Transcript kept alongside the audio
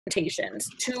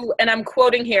to, and I'm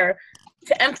quoting here,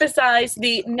 to emphasize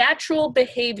the natural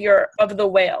behavior of the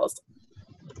whales.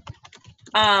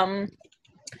 And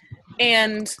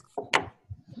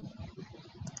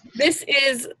this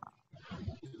is...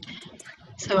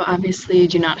 So obviously you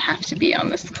do not have to be on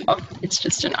this call. It's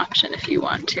just an option if you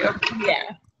want to.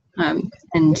 Yeah. And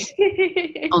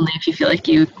only if you feel like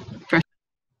you...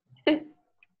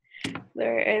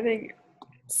 There, I think...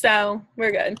 So,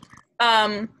 we're good.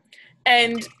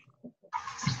 And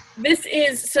this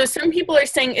is... So some people are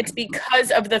saying it's because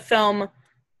of the film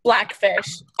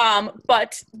Blackfish.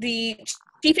 But the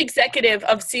chief executive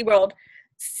of SeaWorld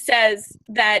says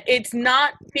that it's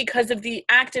not because of the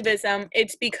activism,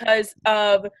 it's because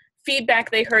of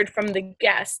feedback they heard from the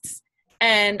guests.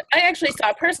 And I actually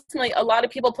saw personally a lot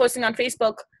of people posting on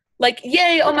Facebook like,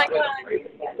 yay, oh my God,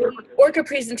 the orca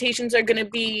presentations are going to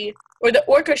be, or the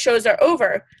orca shows are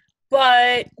over.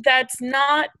 But that's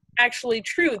not actually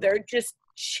true. They're just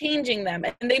changing them,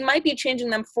 and they might be changing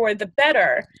them for the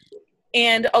better.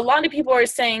 And a lot of people are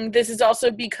saying this is also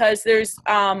because there's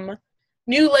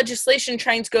new legislation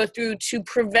trying to go through to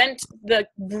prevent the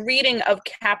breeding of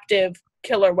captive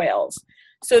killer whales.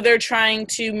 So they're trying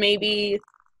to maybe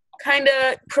kind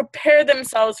of prepare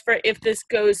themselves for if this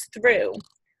goes through.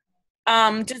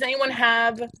 Does anyone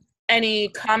have any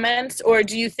comments, or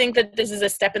do you think that this is a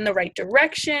step in the right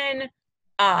direction?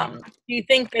 Do you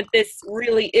think that this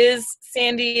really is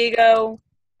San Diego,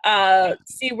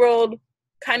 SeaWorld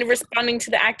kind of responding to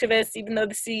the activists, even though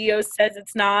the CEO says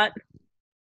it's not?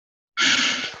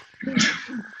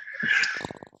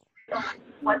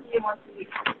 What do you want to be?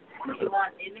 What do you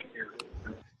want in it?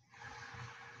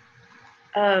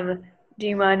 Do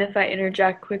you mind if I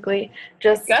interject quickly?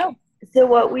 Just Go. So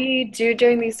what we do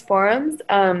during these forums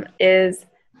is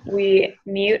we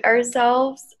mute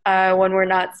ourselves when we're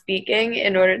not speaking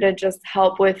in order to just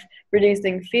help with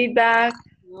reducing feedback.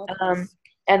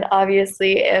 And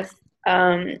obviously, if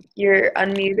you're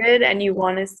unmuted and you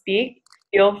want to speak,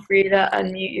 feel free to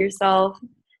unmute yourself,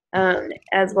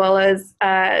 as well as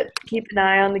keep an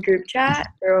eye on the group chat.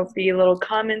 There will be little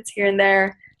comments here and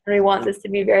there, and we want this to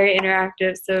be very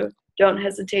interactive, so don't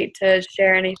hesitate to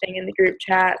share anything in the group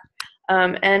chat.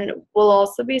 And we'll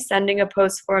also be sending a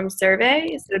post-forum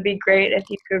survey, so it'd be great if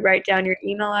you could write down your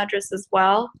email address as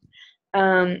well.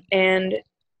 And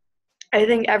I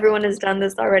think everyone has done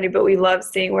this already, but we love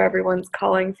seeing where everyone's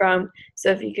calling from,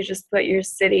 so if you could just put your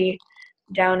city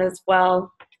down as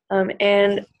well.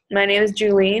 And my name is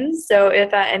Julene, so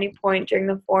if at any point during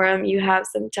the forum you have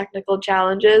some technical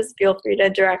challenges, feel free to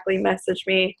directly message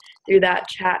me through that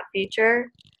chat feature.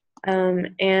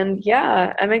 And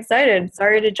yeah, I'm excited.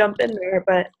 Sorry to jump in there,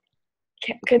 but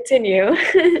continue.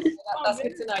 That's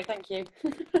good to know. Thank you.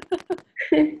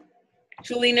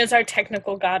 Julene is our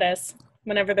technical goddess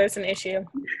whenever there's an issue.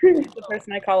 The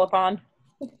person I call upon.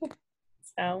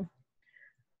 So,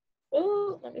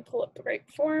 let me pull up the right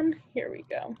form. Here we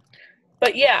go.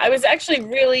 But yeah, I was actually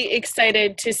really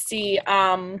excited to see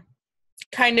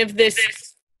kind of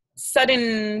this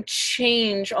sudden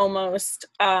change almost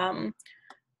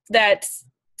that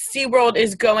SeaWorld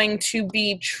is going to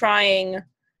be trying,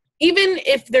 even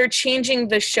if they're changing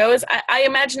the shows, I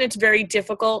imagine it's very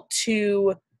difficult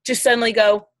to just suddenly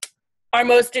go, our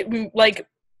most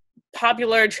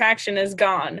popular attraction is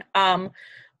gone.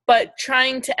 But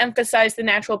trying to emphasize the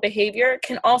natural behavior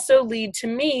can also lead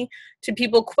to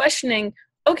people questioning,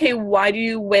 okay, why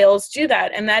do whales do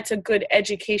that? And that's a good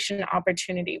education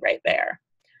opportunity right there.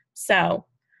 So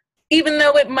even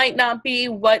though it might not be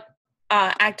what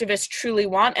activists truly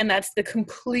want, and that's the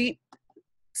complete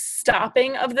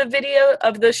stopping of the video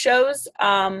of the shows,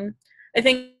 I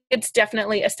think it's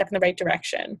definitely a step in the right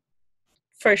direction,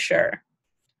 for sure.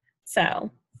 So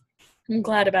I'm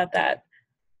glad about that.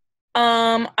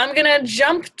 I'm gonna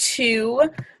jump to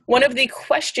one of the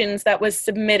questions that was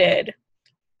submitted.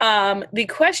 The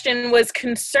question was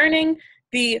concerning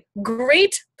the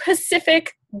Great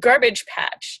Pacific Garbage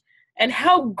Patch and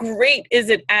how great is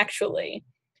it actually?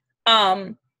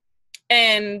 And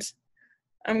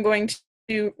I'm going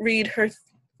to read her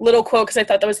little quote because I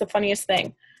thought that was the funniest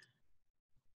thing.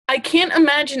 I can't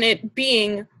imagine it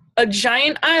being a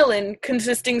giant island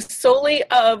consisting solely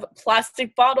of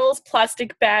plastic bottles,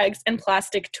 plastic bags, and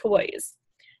plastic toys.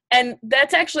 And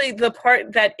that's actually the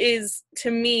part that is,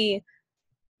 to me,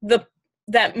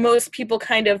 that most people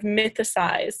kind of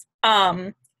mythicize.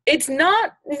 It's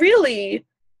not really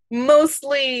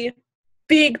mostly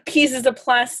big pieces of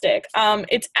plastic.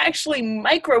 It's actually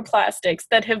microplastics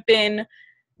that have been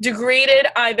degraded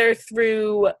either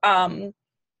through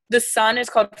the sun, it's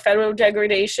called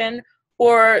photodegradation,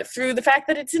 or through the fact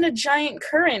that it's in a giant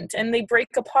current and they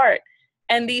break apart.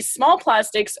 And these small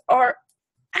plastics are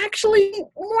actually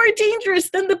more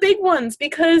dangerous than the big ones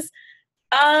because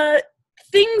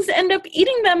things end up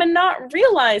eating them and not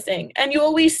realizing. And you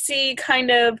always see kind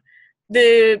of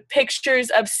the pictures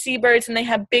of seabirds and they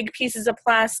have big pieces of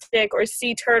plastic, or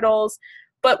sea turtles.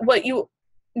 But what you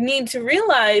need to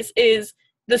realize is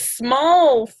the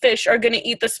small fish are going to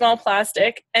eat the small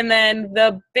plastic, and then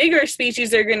the bigger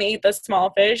species are going to eat the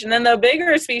small fish, and then the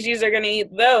bigger species are going to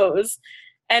eat those.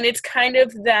 And it's kind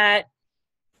of that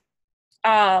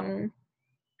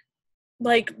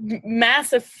like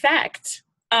mass effect.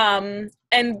 And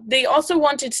they also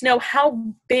wanted to know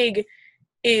how big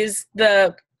is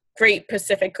the Great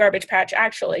Pacific Garbage Patch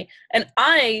actually. And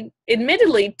I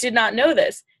admittedly did not know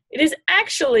this. It is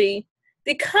actually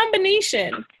the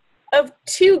combination of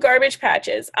two garbage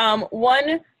patches.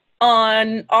 One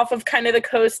off of kind of the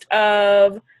coast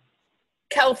of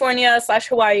California /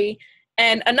 Hawaii,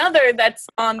 and another that's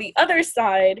on the other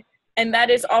side, and that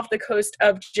is off the coast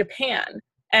of Japan.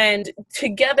 And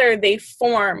together they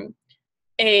form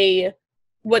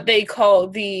what they call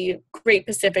the Great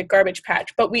Pacific Garbage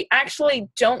Patch. But we actually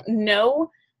don't know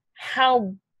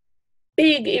how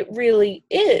big it really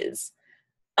is.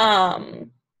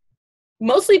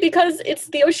 Mostly because it's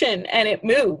the ocean and it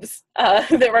moves.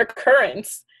 There are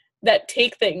currents that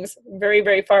take things very,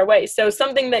 very far away. So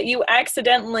something that you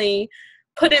accidentally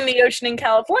put in the ocean in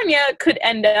California could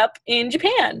end up in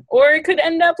Japan, or it could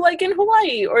end up like in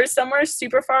Hawaii or somewhere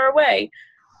super far away.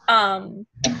 And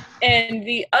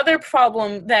the other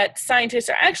problem that scientists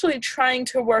are actually trying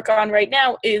to work on right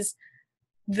now is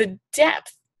the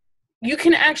depth. You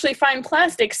can actually find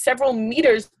plastic several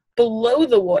meters below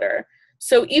the water.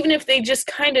 So even if they just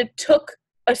kind of took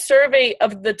a survey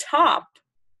of the top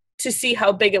to see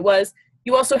how big it was,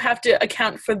 you also have to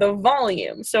account for the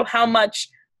volume. So how much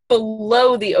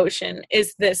below the ocean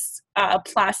is this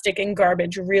plastic and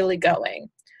garbage really going?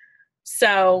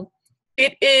 So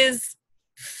it is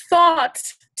thought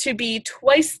to be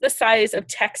twice the size of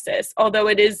Texas, although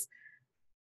it is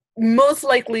most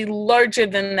likely larger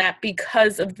than that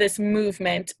because of this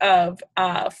movement of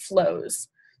flows.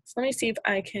 So let me see if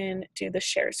I can do the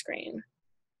share screen.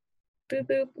 Boop,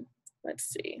 boop. Let's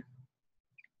see.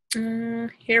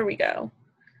 Here we go.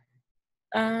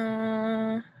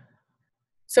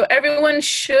 So everyone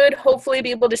should hopefully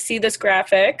be able to see this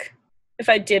graphic if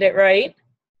I did it right.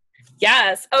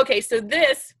 Yes. Okay, so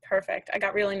this, perfect. I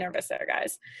got really nervous there,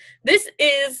 guys. This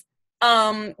is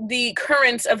the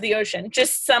currents of the ocean,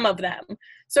 just some of them.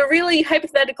 So really,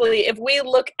 hypothetically, if we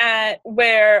look at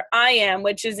where I am,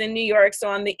 which is in New York, so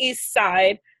on the east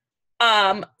side,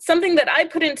 something that I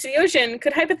put into the ocean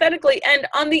could hypothetically end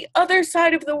on the other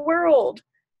side of the world,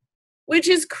 which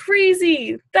is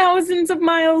crazy, thousands of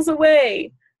miles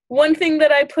away. One thing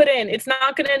that I put in, it's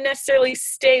not going to necessarily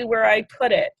stay where I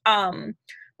put it.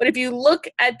 But if you look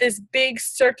at this big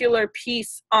circular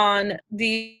piece on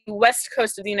the west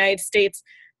coast of the United States,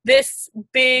 this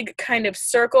big kind of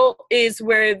circle is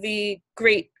where the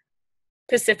Great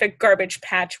Pacific Garbage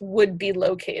Patch would be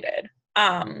located.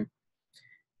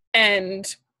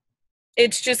 And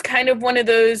it's just kind of one of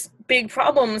those big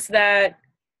problems that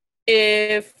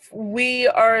if we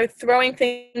are throwing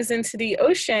things into the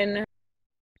ocean,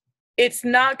 it's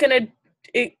not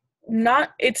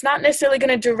necessarily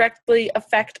going to directly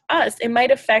affect us. It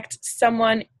might affect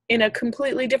someone in a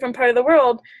completely different part of the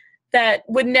world that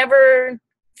would never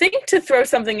think to throw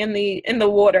something in the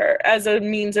water as a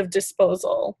means of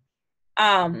disposal.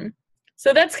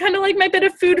 So that's kind of like my bit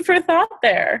of food for thought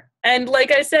there. And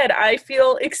like I said, I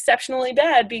feel exceptionally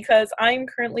bad because I'm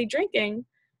currently drinking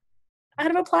out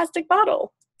of a plastic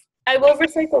bottle. I will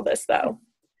recycle this though.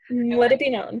 Let it be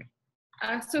known.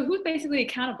 So who's basically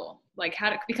accountable? Like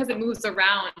because it moves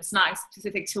around, it's not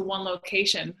specific to one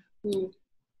location. Who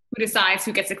decides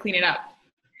who gets to clean it up?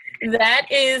 That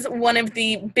is one of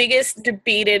the biggest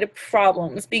debated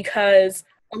problems because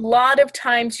a lot of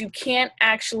times you can't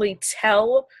actually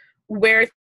tell where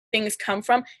things come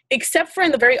from, except for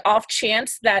in the very off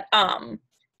chance that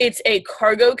it's a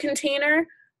cargo container,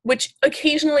 which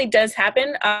occasionally does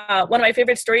happen. One of my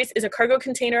favorite stories is a cargo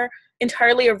container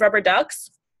entirely of rubber ducks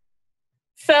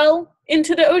fell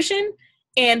into the ocean,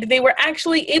 and they were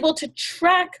actually able to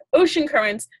track ocean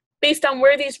currents based on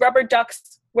where these rubber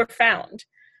ducks were found.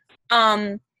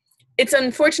 It's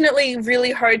unfortunately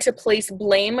really hard to place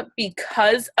blame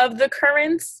because of the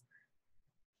currents.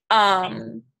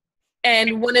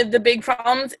 And one of the big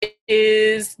problems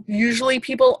is usually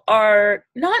people are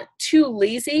not too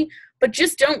lazy, but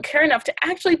just don't care enough to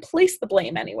actually place the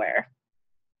blame anywhere.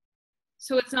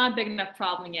 So it's not a big enough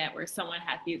problem yet where someone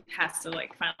has to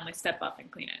like finally step up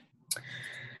and clean it.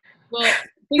 Well,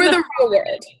 For the real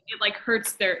world. It like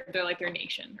hurts their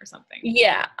nation or something.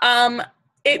 Yeah.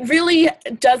 It really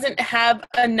doesn't have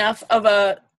enough of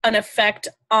an effect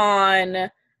on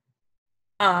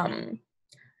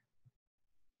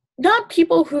not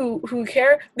people who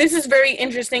care. This is very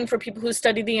interesting for people who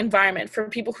study the environment, for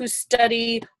people who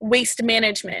study waste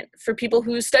management, for people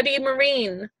who study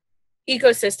marine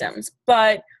ecosystems.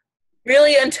 But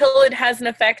really, until it has an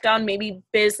effect on maybe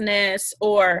business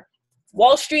or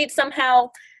Wall Street somehow,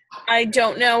 I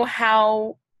don't know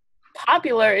how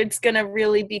popular it's going to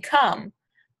really become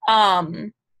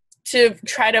to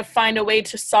try to find a way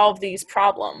to solve these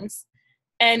problems.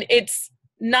 And it's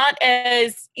not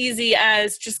as easy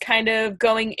as just kind of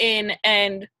going in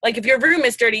and, like, if your room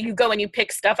is dirty, you go and you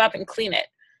pick stuff up and clean it.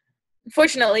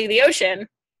 Unfortunately, the ocean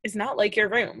is not like your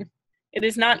room. It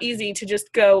is not easy to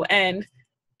just go and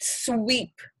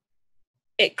sweep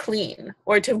it clean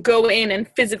or to go in and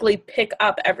physically pick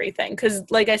up everything. Because,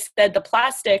 like I said, the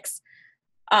plastics,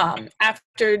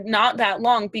 after not that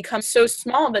long, become so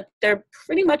small that they're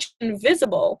pretty much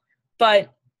invisible.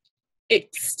 But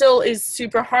it still is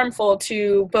super harmful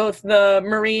to both the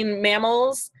marine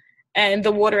mammals and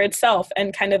the water itself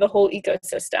and kind of the whole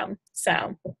ecosystem.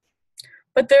 So,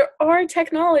 but there are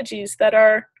technologies that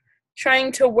are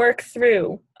trying to work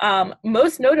through.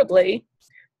 Most notably,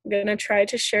 I'm going to try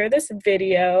to share this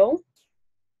video.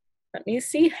 Let me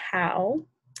see how.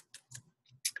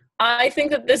 I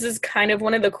think that this is kind of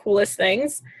one of the coolest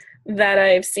things that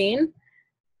I've seen.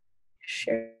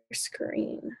 Share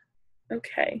screen.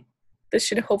 Okay. This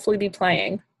should hopefully be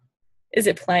playing. Is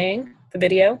it playing, the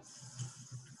video?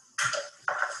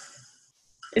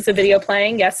 Is the video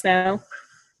playing? Yes, no?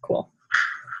 Cool.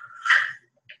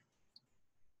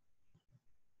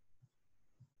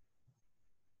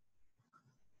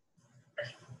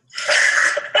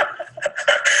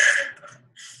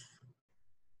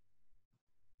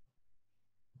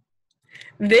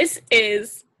 This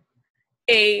is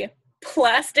a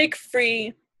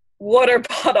plastic-free water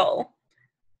bottle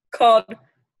called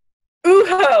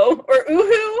Uho or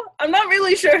Uhu. I'm not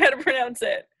really sure how to pronounce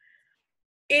it.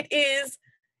 It is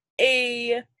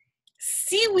a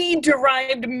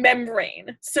seaweed-derived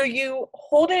membrane. So you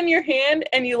hold it in your hand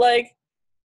and you like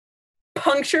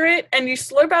puncture it and you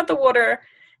slurp out the water,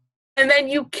 and then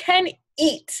you can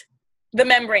eat the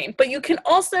membrane, but you can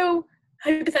also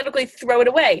hypothetically throw it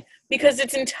away because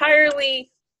it's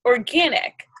entirely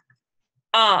organic.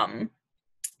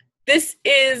 This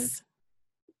is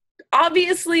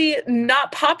obviously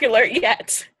not popular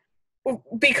yet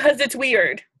because it's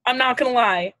weird. I'm not gonna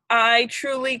lie. I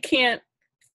truly can't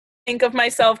think of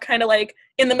myself kind of like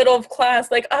in the middle of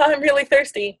class, like, oh, I'm really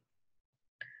thirsty.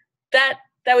 That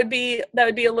would be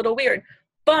a little weird.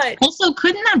 But also,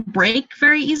 couldn't that break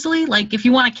very easily? Like, if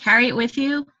you want to carry it with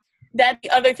you? That's the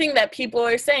other thing that people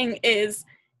are saying is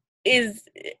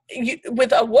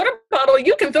with a water bottle,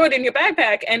 you can throw it in your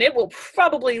backpack and it will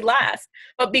probably last.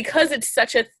 But because it's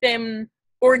such a thin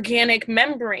organic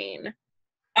membrane,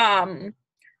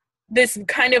 this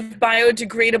kind of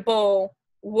biodegradable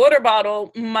water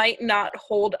bottle might not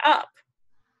hold up.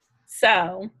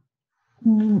 So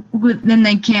Then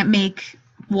they can't make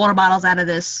water bottles out of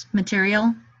this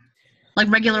material? Like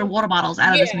regular water bottles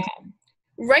out of this material?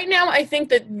 Right now, I think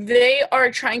that they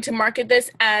are trying to market this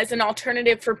as an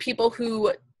alternative for people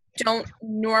who don't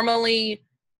normally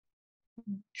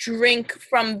drink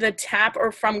from the tap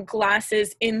or from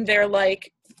glasses in their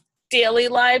like daily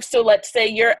lives. So let's say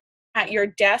you're at your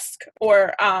desk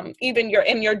or even you're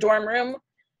in your dorm room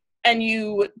and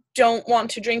you don't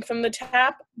want to drink from the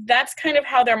tap. That's kind of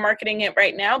how they're marketing it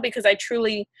right now, because I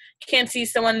truly can't see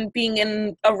someone being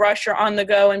in a rush or on the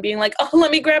go and being like, oh,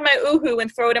 let me grab my Uhu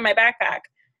and throw it in my backpack.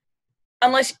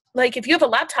 Unless, like, if you have a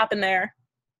laptop in there,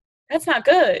 that's not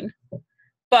good.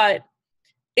 But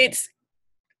it's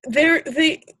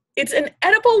an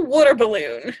edible water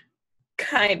balloon,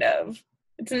 kind of.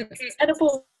 It's an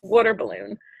edible water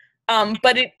balloon.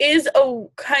 But it is a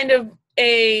kind of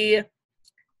a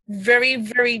very,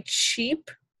 very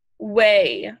cheap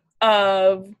way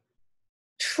of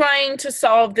trying to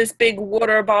solve this big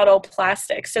water bottle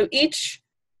plastic. So each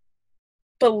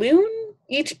balloon,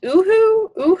 each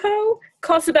Uho,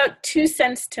 costs about 2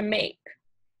 cents to make.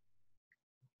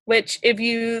 Which, if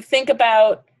you think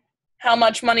about how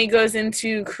much money goes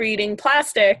into creating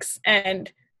plastics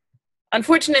and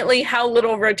unfortunately how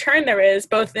little return there is,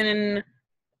 both in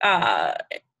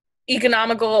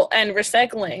economical and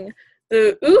recycling,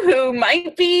 the Uhu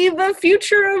might be the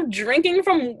future of drinking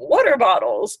from water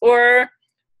bottles or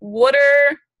water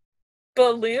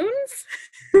balloons.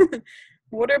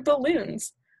 Water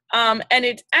balloons. And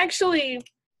it's actually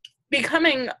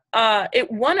becoming,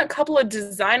 it won a couple of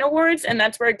design awards, and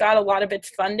that's where it got a lot of its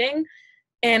funding.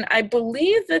 And I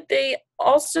believe that they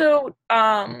also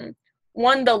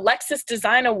won the Lexus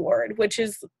Design Award, which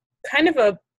is kind of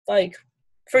a, like,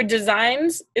 for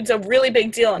designs, it's a really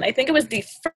big deal. And I think it was the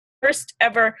first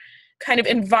ever kind of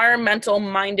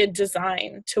environmental-minded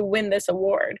design to win this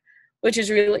award, which is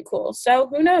really cool. So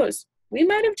who knows? We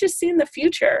might have just seen the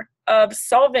future of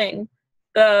solving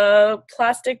the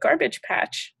plastic garbage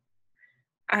patch.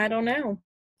 I don't know.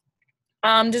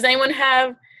 Does anyone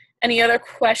have any other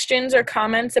questions or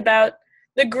comments about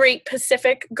the Great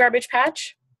Pacific Garbage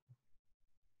Patch?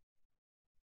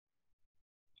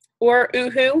 Or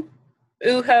Uho?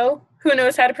 Uho? Who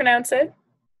knows how to pronounce it?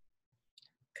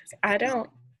 'Cause I don't.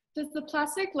 Does the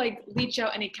plastic like leach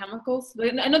out any chemicals?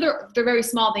 I know they're very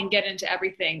small, they can get into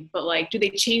everything, but like, do they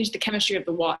change the chemistry of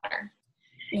the water?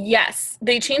 Yes,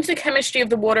 they change the chemistry of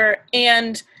the water,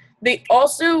 and they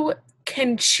also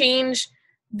can change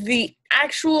the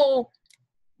actual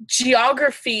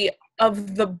geography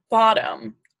of the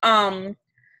bottom. I'm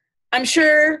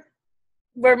sure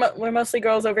we're mostly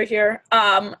girls over here.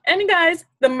 And guys,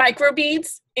 the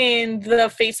microbeads in the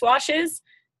face washes,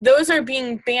 those are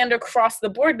being banned across the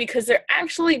board because they're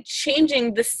actually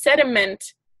changing the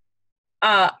sediment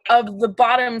of the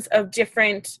bottoms of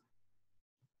different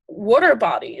water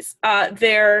bodies.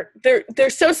 They're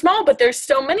so small, but there's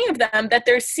so many of them that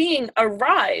they're seeing a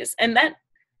rise, and that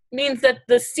means that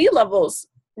the sea levels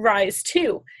rise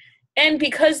too. And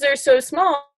because they're so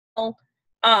small,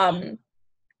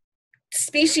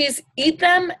 species eat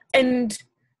them. And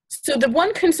so the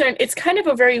one concern, it's kind of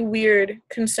a very weird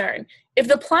concern. If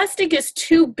the plastic is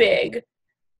too big,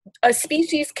 a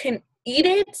species can eat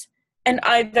it and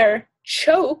either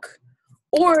choke,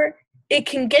 or it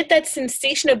can get that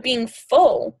sensation of being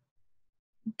full,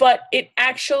 but it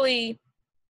actually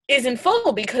isn't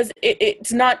full because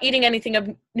it's not eating anything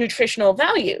of nutritional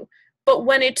value. But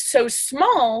when it's so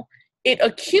small, it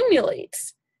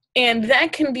accumulates, and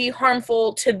that can be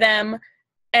harmful to them.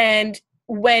 And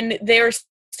when they're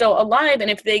still alive, and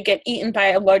if they get eaten by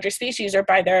a larger species or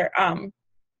by their by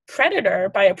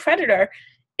a predator,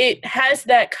 it has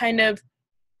that kind of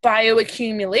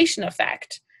bioaccumulation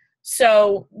effect.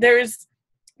 So there's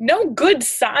no good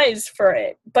size for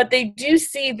it, but they do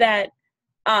see that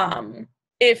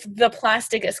if the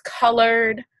plastic is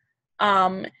colored,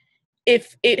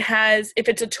 if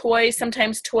it's a toy,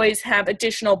 sometimes toys have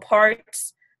additional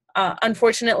parts.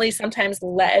 Unfortunately, sometimes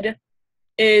lead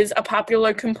is a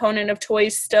popular component of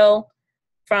toys still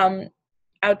from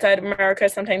outside of America,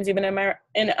 sometimes even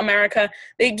in America.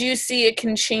 They do see it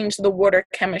can change the water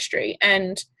chemistry.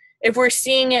 And if we're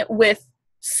seeing it with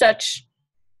such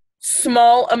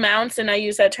small amounts, and I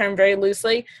use that term very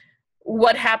loosely,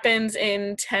 what happens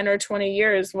in 10 or 20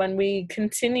 years when we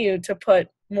continue to put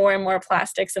more and more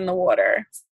plastics in the water?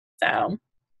 So,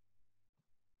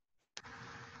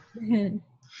 Isn't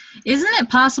it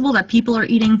possible that people are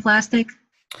eating plastic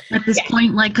at this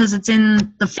point? Like, because it's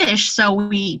in the fish, so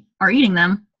we are eating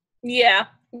them. Yeah,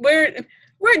 we're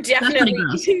definitely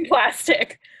eating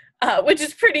plastic, which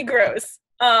is pretty gross.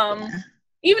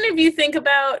 Even if you think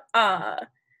about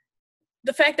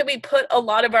the fact that we put a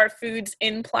lot of our foods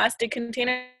in plastic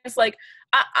containers, like,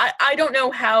 I don't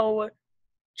know how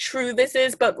true this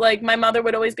is, but like my mother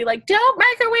would always be like, don't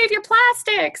microwave your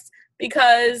plastics,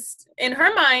 because in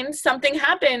her mind something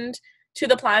happened to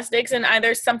the plastics, and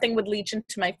either something would leach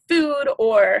into my food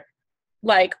or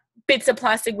like bits of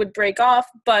plastic would break off.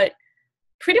 But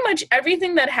pretty much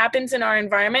everything that happens in our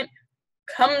environment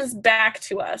comes back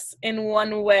to us in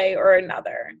one way or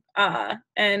another.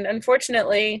 And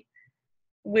unfortunately,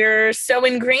 we're so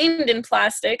ingrained in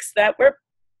plastics that we're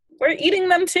eating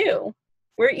them too.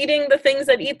 We're eating the things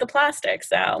that eat the plastic.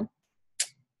 So,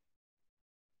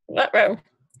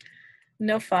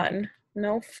 no fun.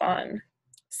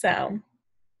 So,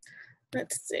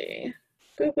 let's see.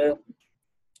 Boop, boop.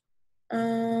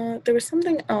 There was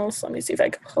something else. Let me see if I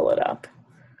can pull it up.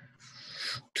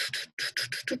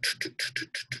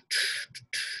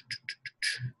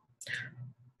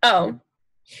 Oh,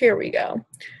 here we go.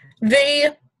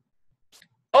 They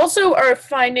also are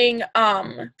finding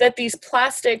that these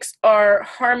plastics are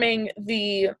harming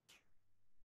the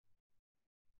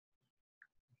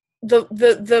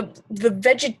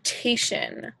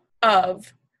vegetation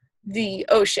of the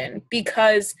ocean,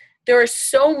 because there are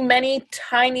so many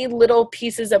tiny little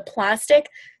pieces of plastic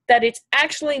that it's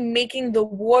actually making the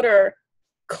water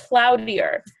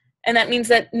cloudier. And that means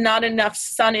that not enough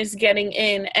sun is getting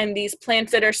in, and these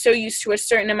plants that are so used to a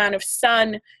certain amount of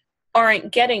sun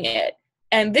aren't getting it.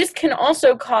 And this can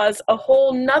also cause a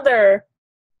whole nother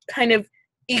kind of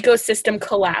ecosystem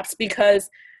collapse, because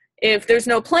if there's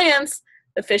no plants,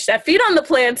 the fish that feed on the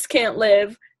plants can't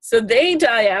live, so they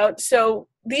die out. So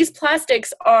these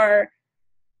plastics are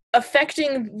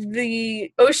affecting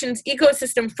the ocean's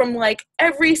ecosystem from like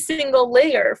every single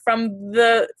layer, from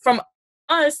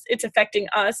us, it's affecting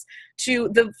us, to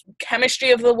the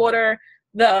chemistry of the water,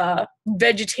 the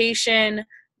vegetation,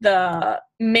 the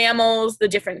mammals, the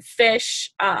different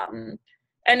fish, and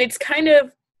it's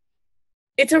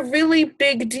a really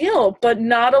big deal, but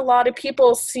not a lot of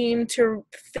people seem to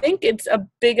think it's a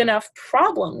big enough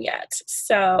problem yet.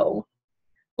 So,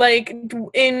 like,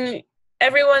 if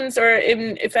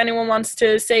anyone wants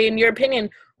to say, in your opinion,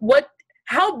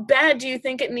 how bad do you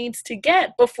think it needs to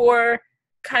get before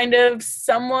kind of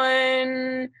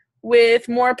someone with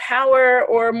more power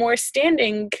or more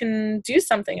standing can do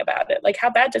something about it? Like, how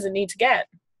bad does it need to get?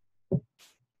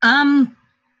 I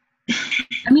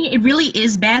mean, it really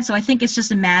is bad, so I think it's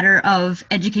just a matter of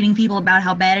educating people about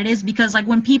how bad it is, because like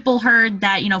when people heard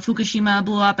that, Fukushima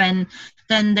blew up and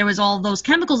then there was all those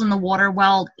chemicals in the water,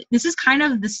 well, this is kind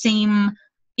of the same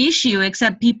issue,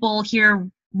 except people hear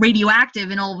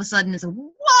radioactive and all of a sudden it's like,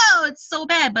 whoa, it's so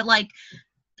bad. But like,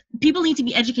 people need to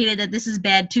be educated that this is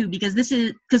bad too, because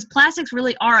plastics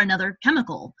really are another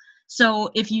chemical. So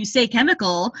if you say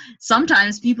chemical,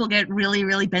 sometimes people get really,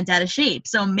 really bent out of shape.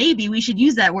 So maybe we should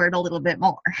use that word a little bit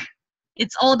more.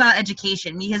 It's all about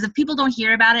education, because if people don't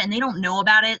hear about it and they don't know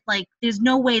about it, like, there's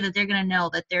no way that they're going to know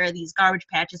that there are these garbage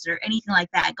patches or anything like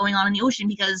that going on in the ocean,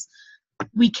 because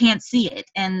we can't see it.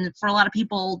 And for a lot of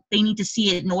people, they need to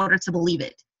see it in order to believe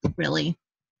it, really.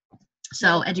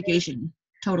 So education,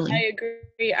 totally.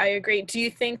 I agree. Do you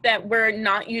think that we're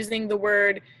not using the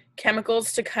word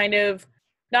chemicals to kind of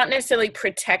not necessarily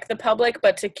protect the public,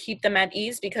 but to keep them at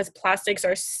ease, because plastics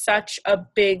are such a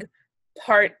big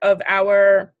part of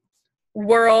our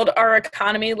world, our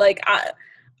economy? Like,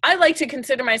 I like to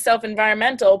consider myself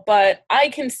environmental, but I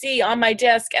can see on my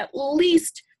desk at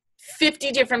least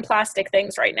 50 different plastic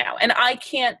things right now. And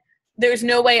there's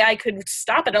no way I could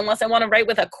stop it unless I want to write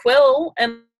with a quill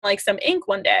and like some ink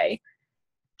one day.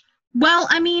 Well,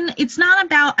 I mean,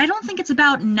 I don't think it's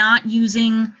about not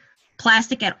using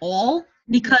plastic at all,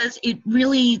 because it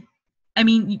really, I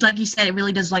mean, like you said, it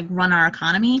really does like run our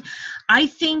economy. I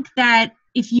think that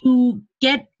if you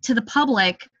get to the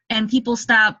public and people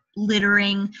stop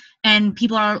littering and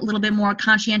people are a little bit more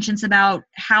conscientious about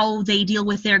how they deal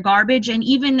with their garbage, and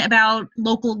even about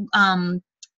local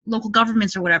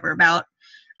governments or whatever, about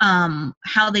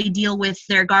how they deal with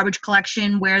their garbage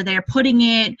collection, where they're putting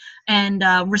it, and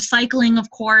recycling, of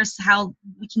course, how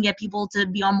we can get people to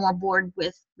be on more board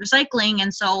with recycling,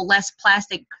 and so less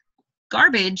plastic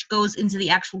garbage goes into the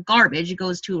actual garbage. It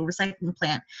goes to a recycling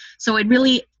plant. So I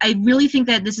really think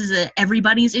that this is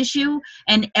everybody's issue,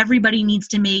 and everybody needs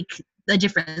to make a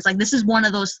difference. Like, this is one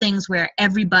of those things where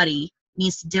everybody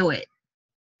needs to do it.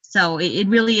 So it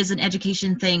really is an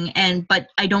education thing, but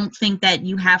I don't think that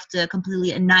you have to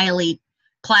completely annihilate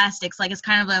plastics. Like, it's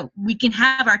kind of we can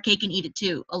have our cake and eat it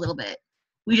too, a little bit.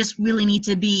 We just really need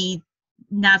to be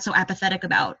not so apathetic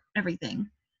about everything.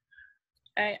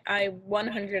 I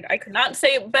could not say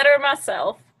it better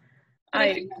myself. I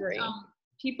agree.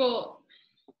 People,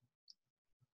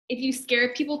 if you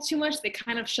scare people too much, they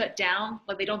kind of shut down.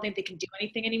 Like, they don't think they can do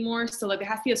anything anymore. So like, there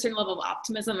has to be a certain level of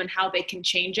optimism and how they can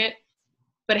change it.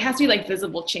 But it has to be like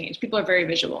visible change. People are very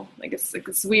visual. Like, it's like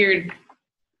this weird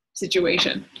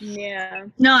situation. Yeah.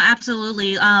 No,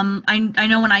 absolutely. I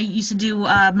know when I used to do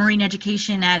marine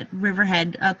education at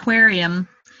Riverhead Aquarium,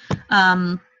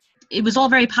 it was all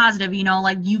very positive,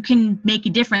 like, you can make a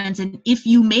difference, and if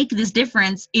you make this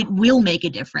difference, it will make a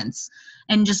difference.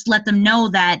 And just let them know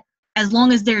that as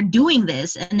long as they're doing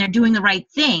this and they're doing the right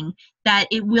thing, that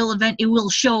it will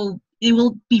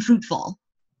be fruitful.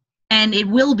 And it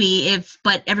will be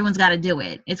but everyone's got to do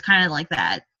it. It's kind of like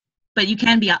that. But you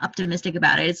can be optimistic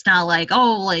about it. It's not like,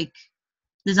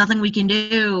 there's nothing we can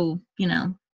do,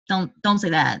 don't say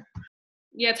that.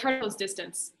 Yeah, it's hard to close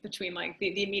distance between like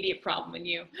the immediate problem and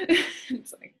you.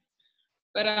 It's like,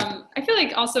 but I feel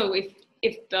like also if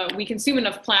we consume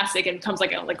enough plastic and becomes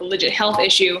like a legit health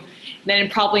issue, then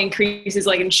it probably increases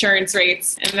like insurance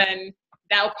rates, and then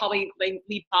that will probably like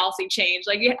lead policy change.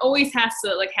 Like, it always has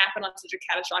to like happen on such a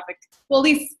catastrophic. Well, at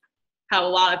least how a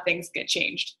lot of things get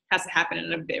changed has to happen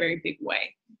in a very big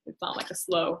way. It's not like a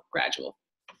slow, gradual.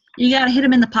 You gotta hit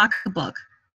them in the pocketbook.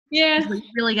 Yeah, that's what you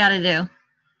really gotta do.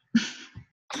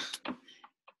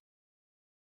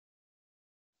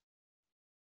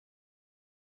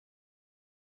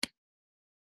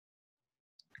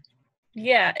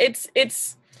 Yeah,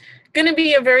 it's going to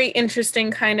be a very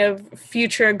interesting kind of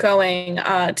future going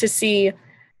to see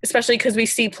especially because we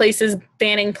see places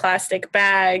banning plastic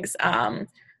bags.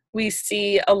 We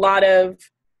see a lot of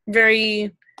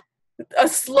a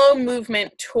slow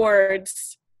movement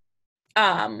towards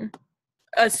a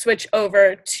switch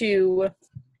over to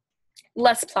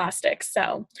less plastic.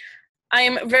 So I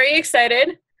am very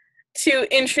excited to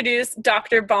introduce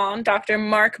Dr. Bond, Dr.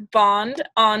 Mark Bond,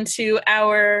 onto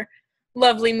our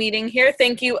lovely meeting here.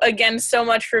 Thank you again so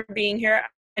much for being here.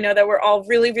 I know that we're all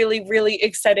really, really, really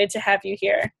excited to have you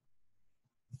here.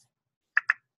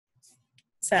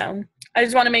 So I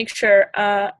just want to make sure,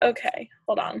 okay,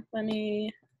 hold on.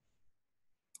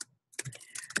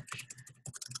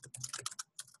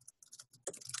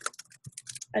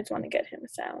 I just want to get him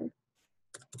sound.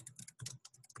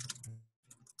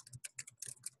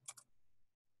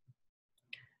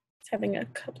 He's having a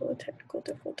couple of technical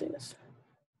difficulties.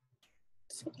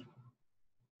 Let's see.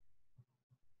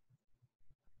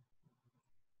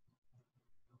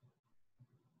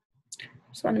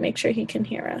 Just want to make sure he can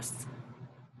hear us.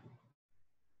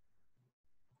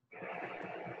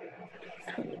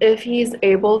 If he's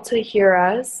able to hear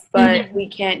us, but we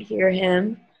can't hear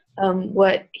him,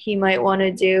 what he might want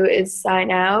to do is sign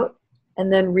out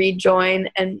and then rejoin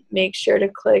and make sure to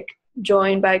click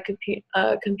join by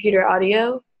computer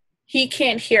audio. He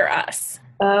can't hear us.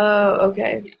 Oh,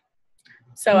 okay.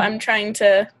 So I'm trying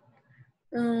to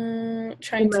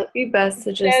It might be best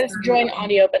to just says join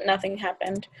audio, but nothing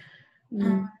happened.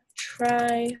 Mm.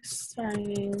 Try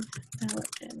signing out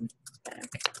and back.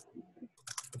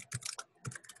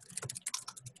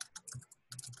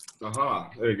 Aha,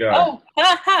 there you go. Oh,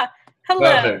 haha.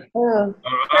 Hello. Perfect. Oh, All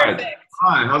right. Perfect.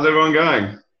 Hi, how's everyone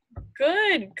going?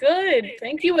 Good, good.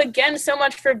 Thank you again so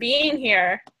much for being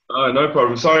here. No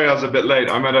problem. Sorry I was a bit late.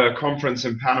 I'm at a conference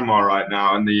in Panama right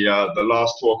now, and the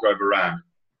last talk overran.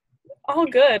 All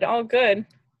good, all good.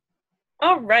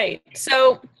 All right,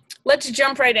 so let's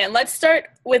jump right in. Let's start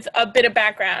with a bit of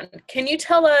background. Can you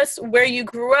tell us where you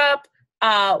grew up,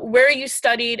 where you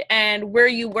studied, and where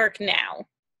you work now?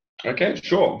 Okay,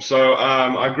 sure. So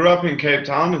I grew up in Cape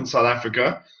Town in South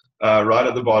Africa, right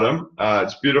at the bottom.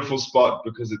 It's a beautiful spot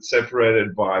because it's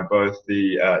separated by both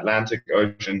the Atlantic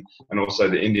Ocean and also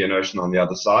the Indian Ocean on the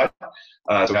other side.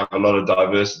 So we have a lot of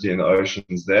diversity in the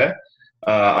oceans there.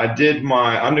 I did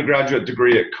my undergraduate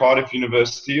degree at Cardiff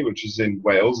University, which is in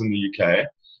Wales in the UK.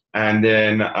 And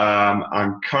then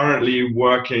I'm currently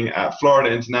working at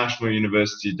Florida International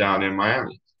University down in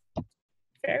Miami.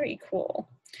 Very cool.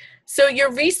 So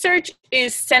your research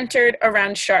is centered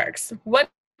around sharks. What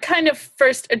kind of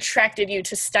first attracted you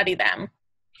to study them?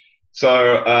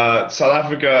 So South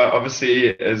Africa obviously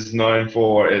is known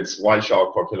for its white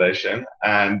shark population,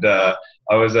 and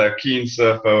I was a keen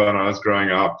surfer when I was growing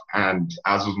up, and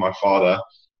as was my father.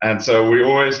 And so we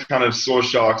always kind of saw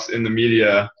sharks in the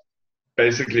media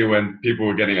basically when people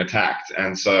were getting attacked.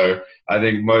 And so I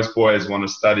think most boys want to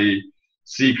study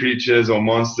sea creatures or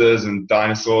monsters and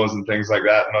dinosaurs and things like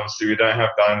that. And obviously we don't have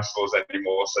dinosaurs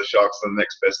anymore, so sharks are the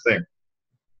next best thing.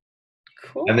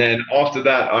 Cool. And then after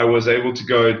that, I was able to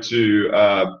go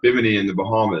to Bimini in the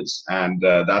Bahamas. And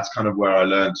that's kind of where I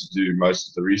learned to do most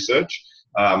of the research.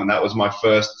 And that was my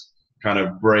first kind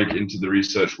of break into the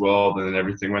research world, and then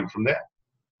everything went from there.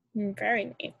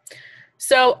 Very neat.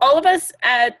 So all of us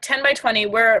at 10 by 20,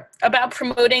 we're about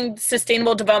promoting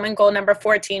Sustainable Development Goal number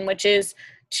 14, which is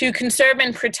to conserve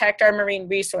and protect our marine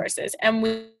resources. And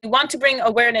we want to bring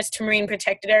awareness to marine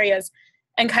protected areas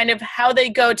and kind of how they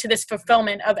go to this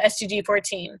fulfillment of SDG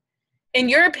 14. In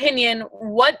your opinion,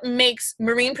 what makes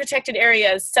marine protected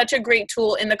areas such a great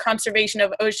tool in the conservation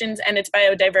of oceans and its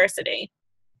biodiversity?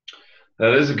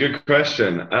 That is a good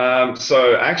question.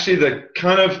 So actually the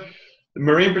kind of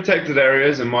marine protected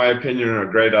areas, in my opinion, are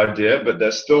a great idea, but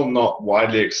they're still not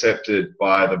widely accepted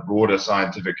by the broader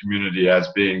scientific community as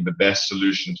being the best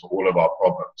solution to all of our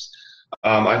problems.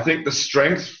 I think the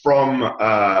strength for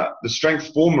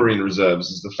marine reserves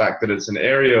is the fact that it's an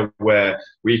area where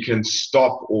we can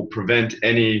stop or prevent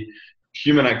any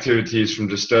human activities from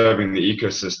disturbing the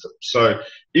ecosystem. So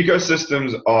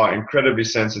ecosystems are incredibly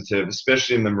sensitive,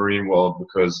 especially in the marine world,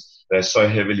 because they're so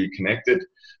heavily connected.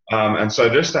 And so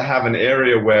just to have an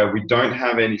area where we don't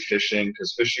have any fishing,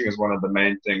 because fishing is one of the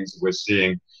main things that we're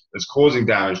seeing that's causing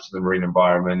damage to the marine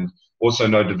environment. Also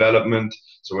no development,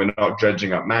 so we're not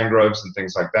dredging up mangroves and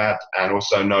things like that, and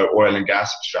also no oil and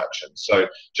gas extraction. So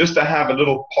just to have a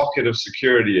little pocket of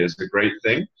security is a great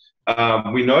thing.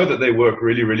 We know that they work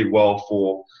really, really well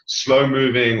for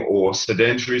slow-moving or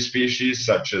sedentary species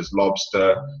such as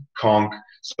lobster, conch.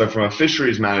 So from a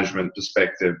fisheries management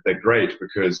perspective, they're great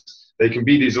because they can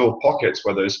be these little pockets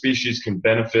where those species can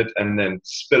benefit and then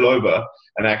spill over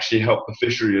and actually help the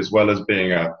fishery, as well as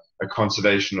being a a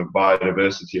conservation of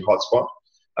biodiversity hotspot.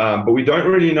 But we don't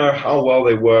really know how well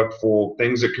they work for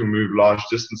things that can move large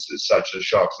distances, such as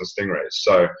sharks and stingrays.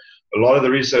 So a lot of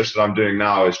the research that I'm doing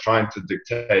now is trying to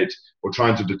dictate or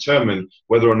trying to determine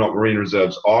whether or not marine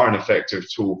reserves are an effective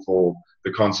tool for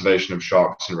the conservation of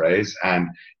sharks and rays, and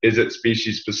is it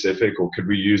species specific, or could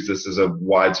we use this as a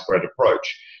widespread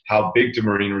approach? How big do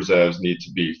marine reserves need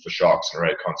to be for sharks and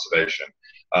ray conservation?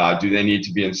 Do they need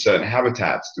to be in certain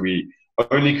habitats? Do we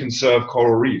only conserve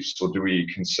coral reefs, or do we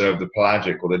conserve the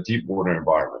pelagic or the deep water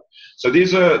environment? So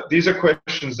these are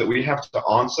questions that we have to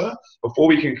answer before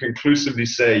we can conclusively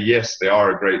say, yes, they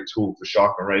are a great tool for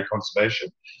shark and ray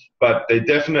conservation. But they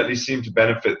definitely seem to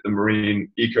benefit the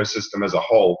marine ecosystem as a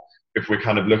whole if we're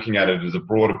kind of looking at it as a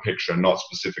broader picture, not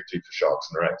specifically for sharks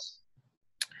and rays.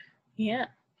 Yeah.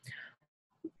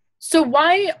 So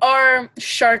why are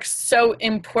sharks so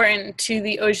important to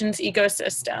the ocean's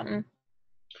ecosystem?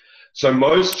 So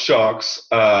most sharks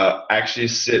actually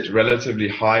sit relatively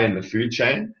high in the food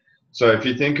chain. So if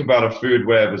you think about a food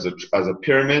web as a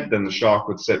pyramid, then the shark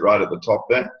would sit right at the top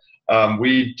there.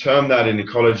 We term that in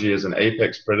ecology as an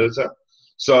apex predator.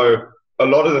 So a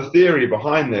lot of the theory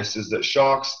behind this is that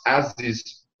sharks, as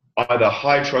these either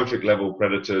high trophic level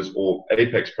predators or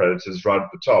apex predators right at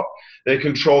the top, they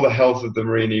control the health of the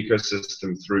marine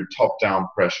ecosystem through top-down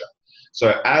pressure.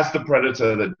 So as the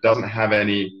predator that doesn't have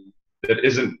that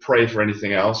isn't prey for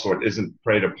anything else, or it isn't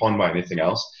preyed upon by anything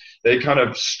else, they kind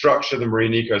of structure the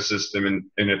marine ecosystem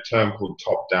in a term called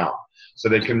top-down. So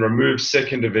they can remove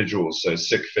sick individuals, so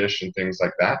sick fish and things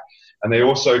like that. And they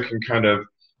also can kind of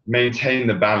maintain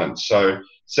the balance. So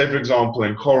say, for example,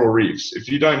 in coral reefs, if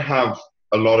you don't have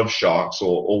a lot of sharks,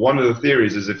 or one of the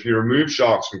theories is if you remove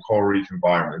sharks from coral reef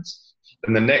environments,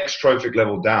 then the next trophic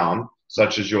level down,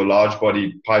 such as your large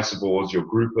body piscivores, your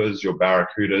groupers, your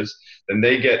barracudas, then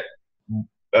they get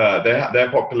their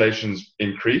populations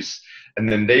increase, and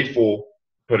then they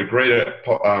put a greater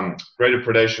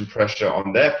predation pressure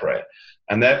on their prey,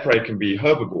 and their prey can be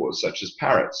herbivores such as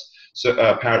parrots, so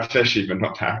parrotfish even,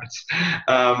 not parrots.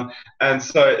 And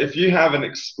so if you have an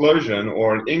explosion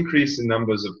or an increase in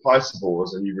numbers of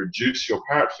piscivores and you reduce your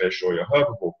parrotfish or your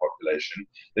herbivore population,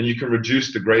 then you can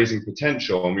reduce the grazing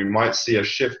potential, and we might see a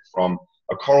shift from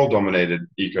a coral-dominated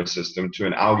ecosystem to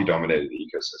an algae-dominated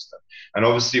ecosystem. And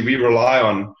obviously we rely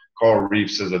on coral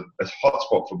reefs as a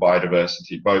hotspot for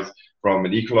biodiversity, both from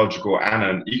an ecological and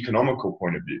an economical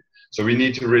point of view. So we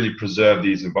need to really preserve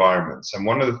these environments. And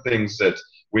one of the things that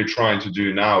we're trying to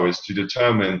do now is to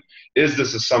determine, is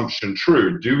this assumption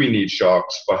true? Do we need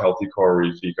sharks for healthy coral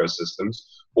reef ecosystems,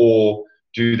 or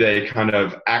do they kind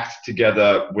of act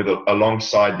together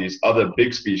alongside these other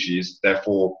big species?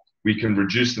 Therefore, we can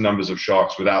reduce the numbers of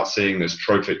sharks without seeing this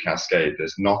trophic cascade,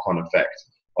 this knock-on effect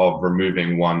of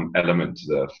removing one element to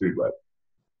the food web.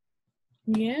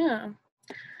 Yeah.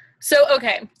 So,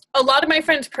 okay, a lot of my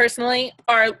friends personally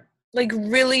are like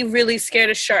really, really scared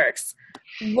of sharks.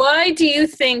 Why do you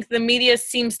think the media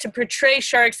seems to portray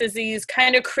sharks as these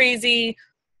kind of crazy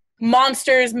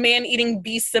monsters, man-eating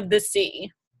beasts of the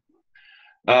sea?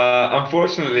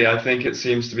 Unfortunately, I think it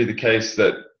seems to be the case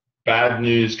that bad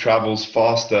news travels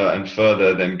faster and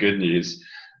further than good news.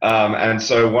 And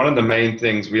so one of the main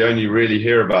things we only really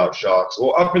hear about sharks,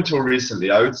 or up until recently,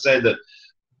 I would say that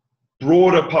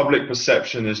broader public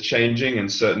perception is changing in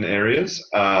certain areas,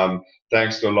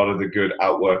 thanks to a lot of the good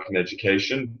outwork and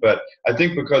education. But I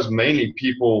think because mainly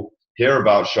people hear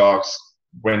about sharks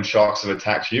when sharks have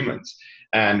attacked humans,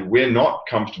 and we're not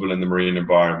comfortable in the marine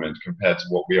environment compared to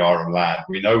what we are on land.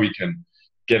 We know we can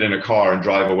get in a car and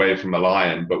drive away from a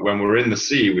lion, but when we're in the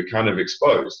sea, we're kind of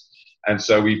exposed. And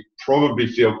so we probably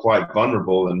feel quite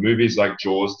vulnerable, and movies like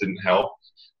Jaws didn't help,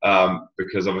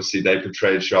 because obviously they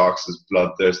portrayed sharks as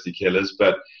bloodthirsty killers.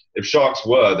 But if sharks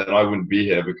were, then I wouldn't be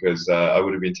here, because I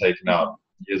would have been taken out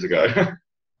years ago.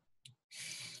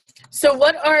 So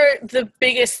what are the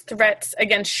biggest threats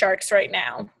against sharks right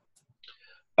now?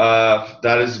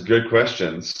 That is a good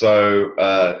question. So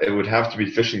it would have to be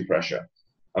fishing pressure.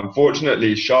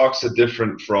 Unfortunately, sharks are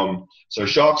different so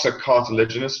sharks are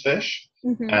cartilaginous fish,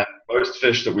 and most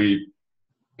fish that we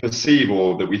perceive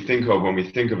or that we think of when we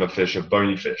think of a fish are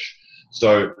bony fish.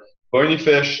 So bony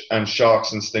fish and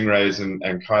sharks and stingrays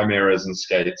and chimeras and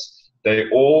skates, they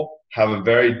all have a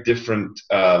very different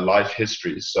life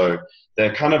history. So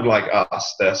they're kind of like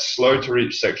us. They're slow to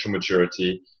reach sexual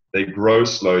maturity. They grow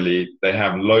slowly. They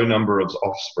have low number of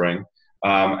offspring.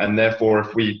 And therefore,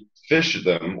 if we fish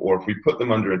them, or if we put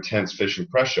them under intense fishing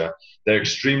pressure, they're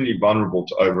extremely vulnerable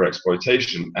to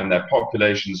overexploitation, and their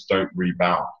populations don't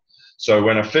rebound. So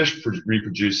when a fish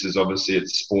reproduces, obviously it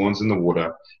spawns in the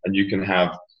water, and you can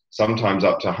have sometimes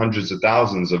up to hundreds of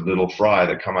thousands of little fry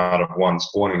that come out of one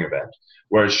spawning event.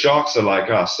 Whereas sharks are like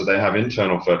us, so they have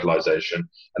internal fertilization,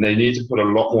 and they need to put a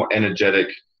lot more energetic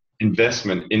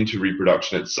investment into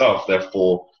reproduction itself.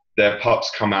 Therefore, their pups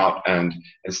come out, and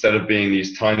instead of being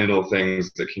these tiny little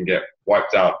things that can get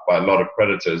wiped out by a lot of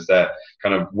predators, they're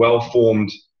kind of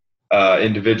well-formed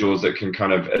individuals that can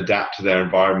kind of adapt to their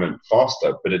environment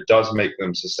faster, but it does make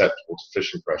them susceptible to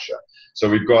fishing pressure. So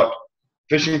we've got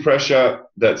fishing pressure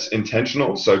that's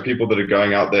intentional, so people that are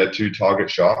going out there to target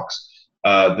sharks.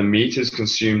 The meat is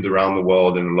consumed around the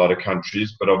world in a lot of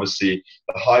countries, but obviously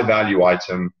the high value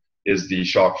item is the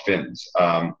shark fins,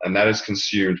 and that is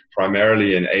consumed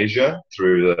primarily in Asia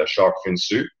through the shark fin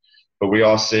soup. But we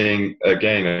are seeing,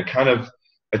 again, a kind of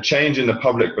a change in the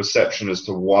public perception as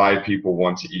to why people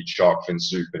want to eat shark fin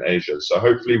soup in Asia. So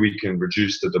hopefully we can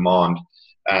reduce the demand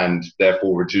and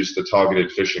therefore reduce the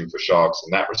targeted fishing for sharks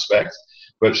in that respect.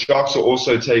 But sharks are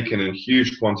also taken in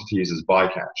huge quantities as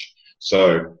bycatch.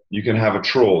 So you can have a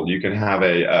trawl, you can have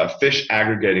a fish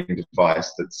aggregating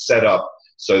device that's set up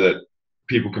so that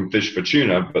people can fish for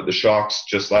tuna, but the sharks,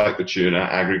 just like the tuna,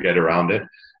 aggregate around it.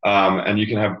 And you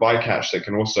can have bycatch that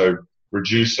can also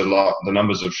reduce a lot the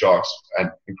numbers of sharks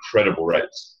at incredible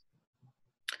rates.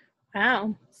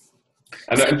 Wow.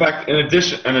 And in fact, in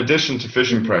addition to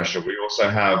fishing pressure, we also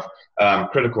have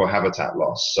critical habitat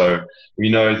loss. So we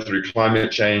know through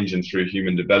climate change and through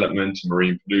human development,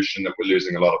 marine pollution, that we're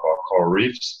losing a lot of our coral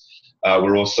reefs.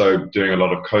 We're also doing a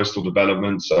lot of coastal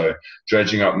development, so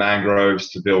dredging up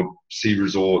mangroves to build sea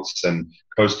resorts and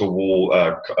coastal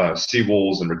sea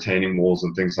walls and retaining walls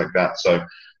and things like that. So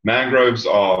mangroves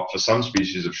are, for some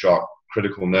species of shark,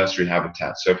 critical nursery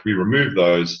habitat. So if we remove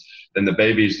those, then the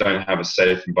babies don't have a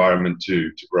safe environment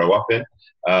to grow up in,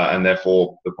 and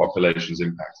therefore the population's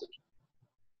impacted.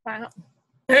 Wow.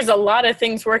 There's a lot of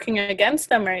things working against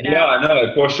them right now. Yeah, I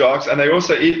know, poor sharks. And they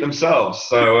also eat themselves.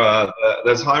 So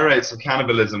there's high rates of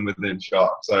cannibalism within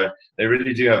sharks. So they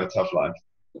really do have a tough life.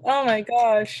 Oh my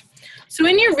gosh. So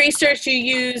in your research, you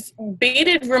use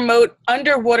baited remote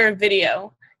underwater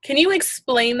video. Can you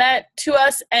explain that to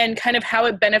us and kind of how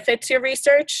it benefits your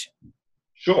research?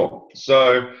 Sure.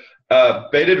 So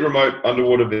baited remote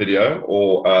underwater video,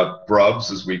 or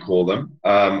BRUVs as we call them,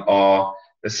 are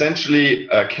essentially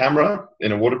a camera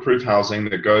in a waterproof housing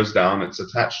that goes down. It's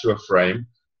attached to a frame,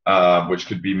 which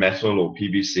could be metal or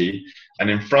PVC, and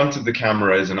in front of the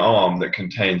camera is an arm that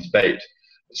contains bait.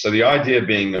 So the idea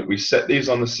being that we set these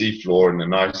on the seafloor in a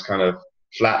nice kind of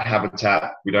flat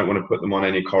habitat. We don't want to put them on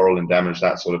any coral and damage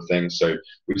that sort of thing. So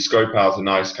we scope out a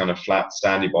nice kind of flat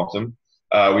sandy bottom.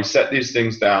 We set these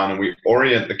things down and we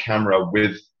orient the camera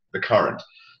with the current.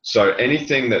 So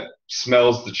anything that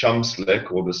smells the chum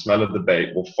slick or the smell of the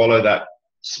bait will follow that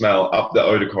smell up the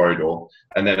odor corridor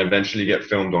and then eventually get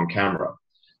filmed on camera.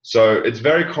 So it's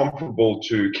very comparable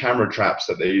to camera traps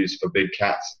that they use for big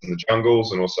cats in the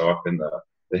jungles and also up in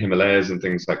the Himalayas and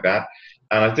things like that.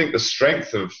 And I think the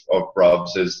strength of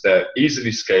BRUVs is they're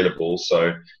easily scalable,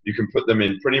 so you can put them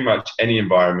in pretty much any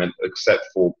environment except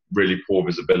for really poor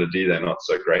visibility. They're not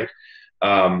so great.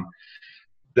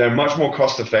 They're much more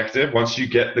cost effective. Once you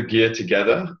get the gear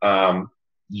together,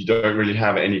 you don't really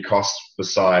have any costs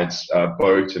besides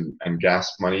boat and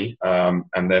gas money.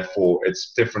 And therefore,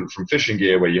 it's different from fishing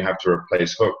gear where you have to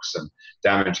replace hooks and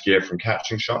damage gear from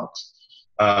catching sharks.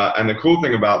 And the cool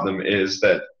thing about them is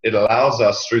that it allows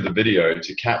us through the video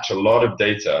to catch a lot of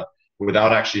data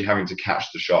without actually having to catch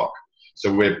the shark.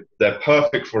 So they're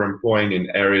perfect for employing in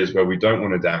areas where we don't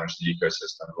want to damage the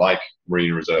ecosystem, like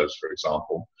marine reserves, for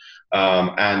example.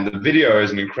 And the video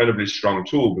is an incredibly strong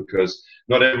tool because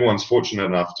not everyone's fortunate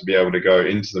enough to be able to go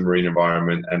into the marine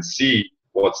environment and see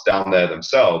what's down there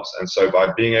themselves. And so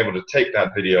by being able to take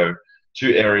that video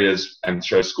to areas and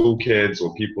show school kids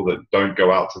or people that don't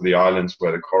go out to the islands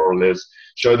where the coral is,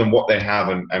 show them what they have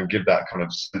and give that kind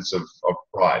of sense of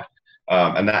pride.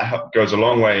 And that goes a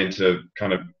long way into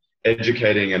kind of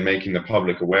educating and making the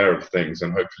public aware of things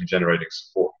and hopefully generating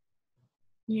support.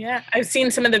 Yeah, I've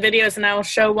seen some of the videos and I'll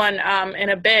show one in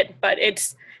a bit, but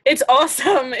it's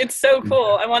awesome. It's so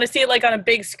cool. I want to see it like on a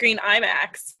big screen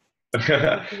IMAX.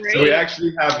 So we're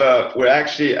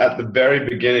actually at the very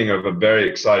beginning of a very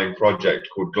exciting project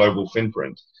called Global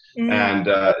Finprint. And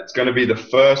it's going to be the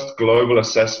first global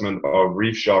assessment of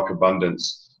reef shark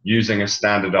abundance using a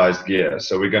standardized gear.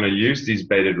 So we're going to use these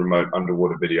baited remote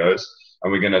underwater videos,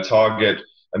 and we're going to target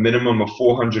a minimum of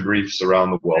 400 reefs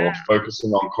around the world,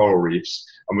 focusing on coral reefs,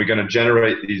 and we're going to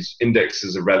generate these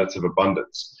indexes of relative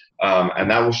abundance. And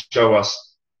that will show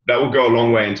us, that will go a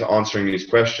long way into answering these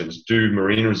questions. Do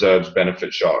marine reserves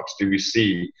benefit sharks? Do we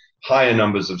see higher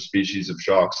numbers of species of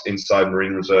sharks inside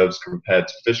marine reserves compared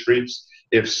to fish reefs?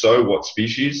 If so, what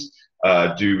species?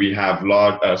 Do we have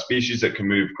large species that can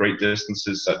move great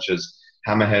distances, such as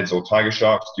hammerheads or tiger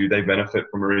sharks? Do they benefit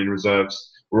from marine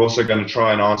reserves? We're also going to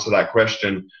try and answer that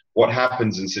question: what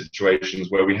happens in situations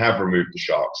where we have removed the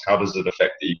sharks? How does it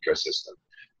affect the ecosystem?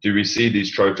 Do we see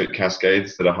these trophic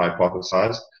cascades that are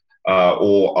hypothesized?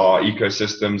 Or are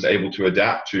ecosystems able to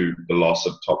adapt to the loss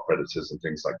of top predators and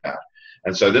things like that?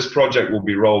 And so this project will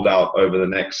be rolled out over the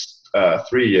next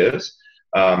 3 years.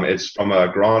 It's from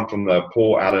a grant from the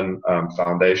Paul Allen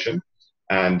Foundation.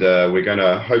 And we're going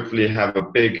to hopefully have a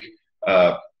big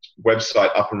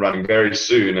website up and running very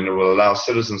soon, and it will allow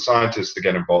citizen scientists to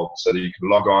get involved so that you can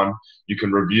log on, you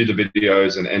can review the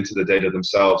videos and enter the data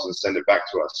themselves and send it back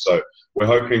to us. So we're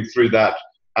hoping through that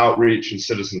outreach and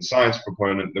citizen science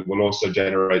proponent that will also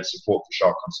generate support for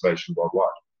shark conservation worldwide.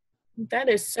 That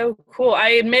is so cool. I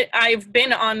admit I've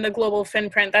been on the global fin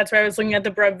print. That's where I was looking at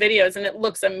the Brub videos, and it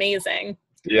looks amazing.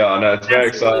 Yeah, I know, it's very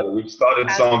exciting. We've started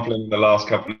sampling the last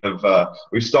couple of,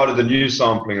 we've started the new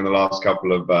sampling in the last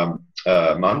couple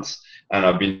of months, and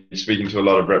I've been speaking to a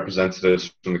lot of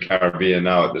representatives from the Caribbean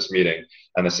now at this meeting,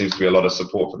 and there seems to be a lot of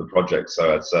support for the project.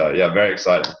 So it's, yeah, very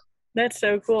exciting. That's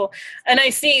so cool. And I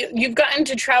see you've gotten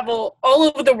to travel all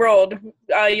over the world.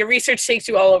 Your research takes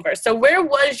you all over. So where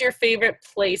was your favorite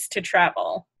place to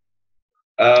travel?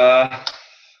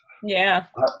 Yeah.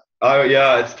 Oh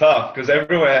yeah, it's tough because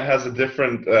everywhere has a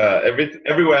different,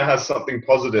 everywhere has something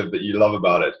positive that you love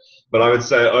about it. But I would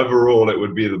say overall it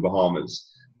would be the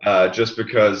Bahamas, just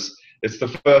because it's the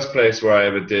first place where I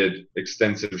ever did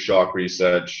extensive shark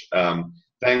research.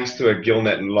 Thanks to a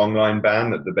gillnet and longline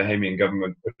ban that the Bahamian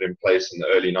government put in place in the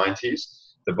early 90s,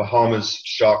 the Bahamas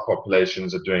shark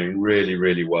populations are doing really,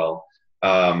 really well.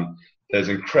 There's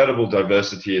incredible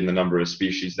diversity in the number of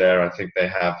species there. I think they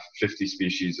have 50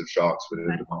 species of sharks within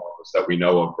the Bahamas that we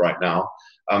know of right now.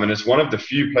 And it's one of the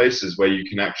few places where you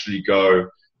can actually go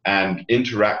and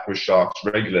interact with sharks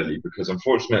regularly, because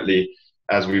unfortunately,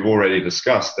 as we've already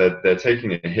discussed, they're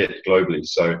taking a hit globally.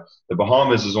 So the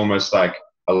Bahamas is almost like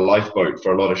a lifeboat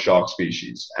for a lot of shark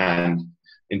species. And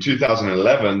in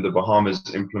 2011, the Bahamas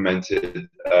implemented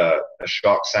a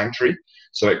shark sanctuary.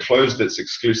 So it closed its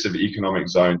exclusive economic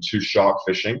zone to shark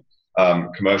fishing,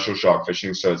 commercial shark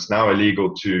fishing. So it's now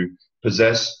illegal to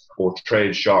possess or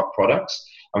trade shark products.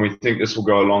 And we think this will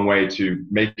go a long way to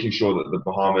making sure that the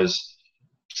Bahamas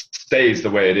stays the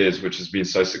way it is, which has been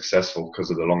so successful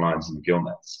because of the longlines and the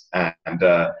gillnets. And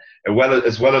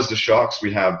as well as the sharks,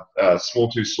 we have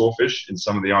small-tooth sawfish in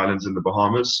some of the islands in the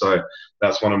Bahamas. So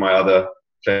that's one of my other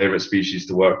favorite species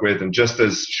to work with. And just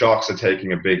as sharks are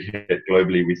taking a big hit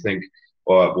globally, we think,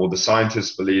 or the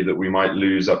scientists believe, that we might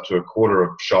lose up to a quarter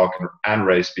of shark and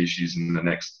ray species in the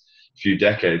next few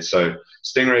decades. So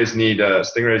stingrays need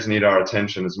our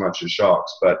attention as much as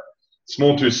sharks. But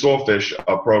small-tooth sawfish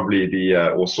are probably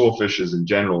or sawfishes in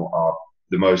general are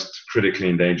the most critically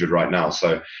endangered right now.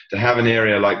 So to have an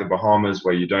area like the Bahamas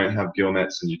where you don't have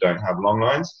gillnets and you don't have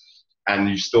longlines, and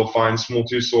you still find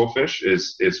small-tooth sawfish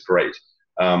is great.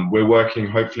 We're working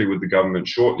hopefully with the government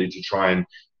shortly to try and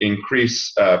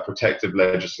increase protective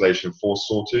legislation for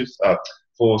small-tooth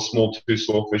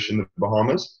sawfish in the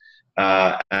Bahamas.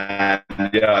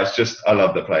 And yeah, I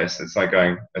love the place. It's like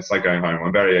going home.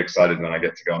 I'm very excited when I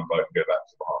get to go on a boat and go back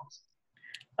to the Bahamas.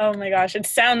 Oh my gosh, it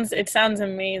sounds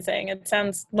amazing. It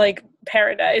sounds like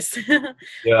paradise.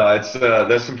 Yeah, it's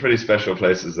there's some pretty special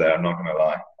places there, I'm not gonna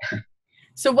lie.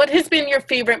 So what has been your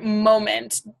favorite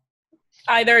moment,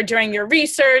 either during your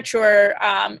research or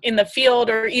in the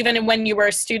field, or even when you were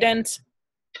a student?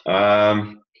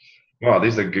 Wow,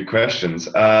 these are good questions.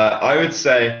 I would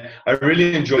say I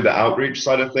really enjoyed the outreach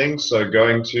side of things. So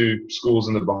going to schools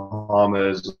in the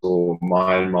Bahamas or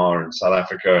Myanmar and South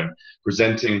Africa and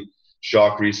presenting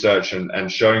shark research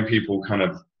and showing people kind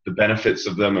of the benefits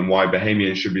of them and why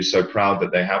Bahamians should be so proud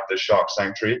that they have this shark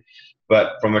sanctuary.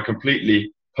 But from a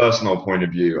completely personal point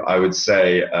of view, I would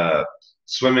say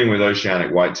swimming with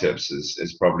oceanic whitetips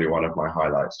is probably one of my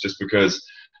highlights, just because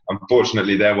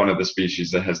unfortunately they're one of the species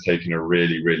that has taken a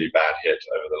really, really bad hit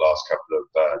over the last couple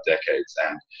of decades,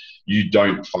 and you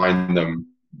don't find them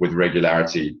with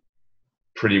regularity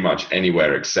pretty much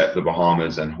anywhere except the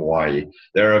Bahamas and Hawaii.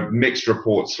 There are mixed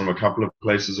reports from a couple of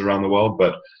places around the world,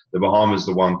 but the Bahamas is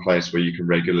the one place where you can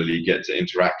regularly get to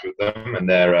interact with them, and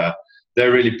they're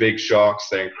really big sharks.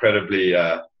 They're incredibly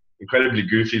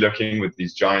goofy looking with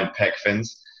these giant pec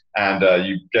fins, and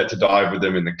you get to dive with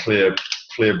them in the clear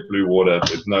blue water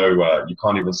with you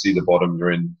can't even see the bottom.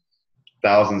 You're in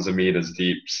thousands of meters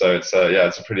deep. So it's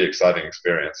a pretty exciting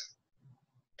experience.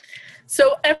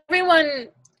 So everyone,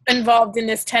 involved in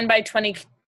this 10 by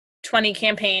 2020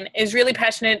 campaign is really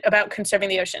passionate about conserving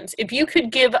the oceans. If you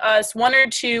could give us one or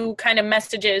two kind of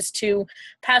messages to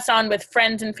pass on with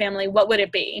friends and family, what would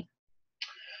it be?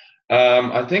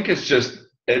 I think it's just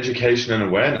education and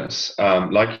awareness.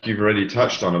 Like you've already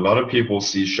touched on, a lot of people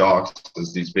see sharks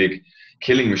as these big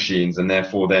killing machines, and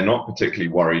therefore they're not particularly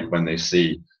worried when they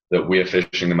see that we're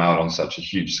fishing them out on such a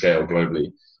huge scale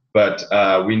globally. But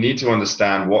we need to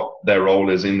understand what their role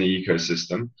is in the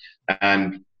ecosystem.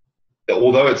 And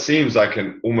although it seems like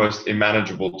an almost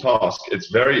unmanageable task,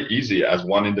 it's very easy as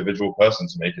one individual person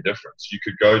to make a difference. You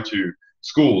could go to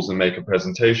schools and make a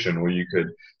presentation, or you could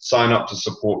sign up to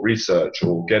support research,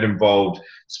 or get involved,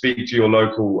 speak to your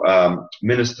local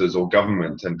ministers or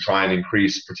government and try and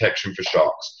increase protection for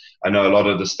sharks. I know a lot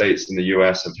of the states in the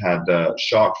US have had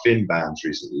shark fin bans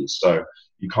recently, so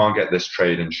you can't get this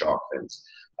trade in shark fins.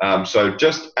 So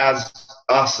just as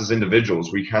us as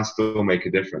individuals, we can still make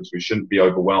a difference. We shouldn't be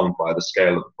overwhelmed by the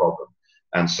scale of the problem.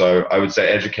 And so I would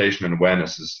say education and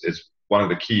awareness is one of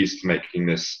the keys to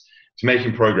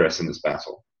making progress in this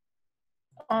battle.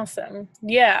 Awesome.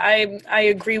 Yeah, I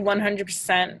agree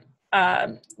 100%.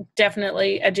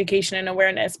 Definitely education and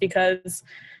awareness, because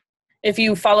if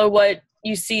you follow what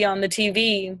you see on the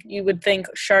TV, you would think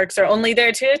sharks are only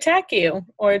there to attack you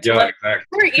or to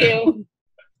hurt you.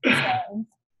 So.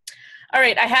 All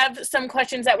right, I have some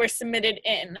questions that were submitted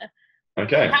in.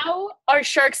 Okay. How are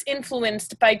sharks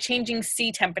influenced by changing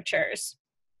sea temperatures?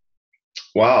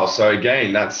 Wow. So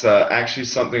again, that's actually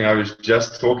something I was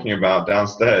just talking about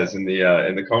downstairs in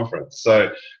the conference.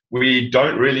 So we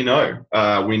don't really know.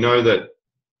 We know that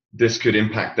this could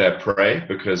impact their prey,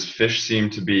 because fish seem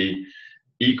to be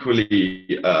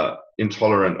equally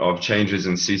intolerant of changes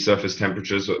in sea surface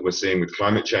temperatures that we're seeing with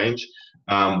climate change.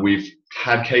 We've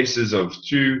had cases of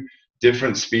 2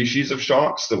 different species of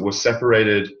sharks that were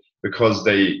separated because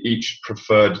they each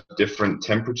preferred different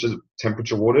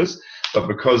temperature waters. But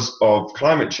because of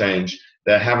climate change,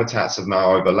 their habitats have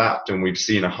now overlapped, and we've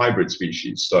seen a hybrid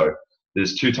species. So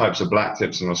there's 2 types of black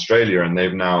tips in Australia, and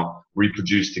they've now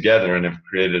reproduced together and have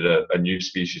created a new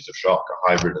species of shark, a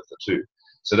hybrid of the 2.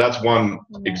 So that's one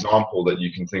example that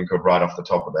you can think of right off the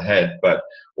top of the head. But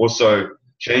also,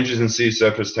 changes in sea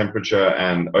surface temperature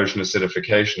and ocean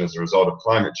acidification as a result of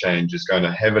climate change is going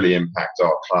to heavily impact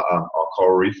our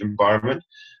coral reef environment.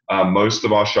 Most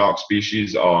of our shark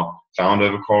species are found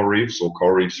over coral reefs, or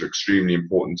coral reefs are extremely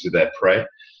important to their prey.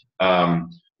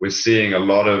 We're seeing a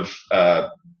lot of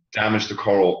damage to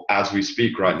coral as we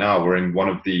speak right now. We're in one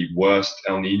of the worst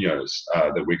El Niños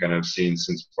that we're going to have seen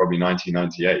since probably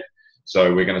 1998.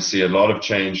 So we're going to see a lot of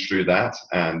change through that.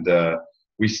 And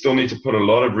we still need to put a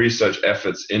lot of research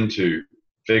efforts into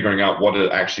figuring out what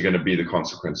are actually going to be the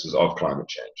consequences of climate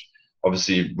change.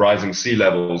 Obviously, rising sea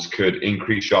levels could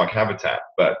increase shark habitat,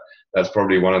 but that's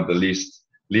probably one of the least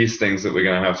things that we're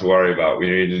going to have to worry about.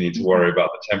 We really need to worry about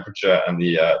the temperature and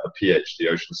the pH, the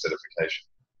ocean acidification.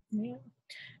 Yeah.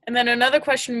 And then another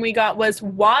question we got was,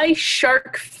 why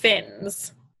shark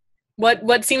fins?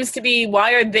 What seems to be,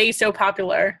 why are they so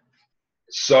popular?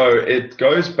 So it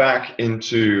goes back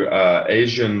into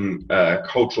Asian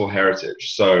cultural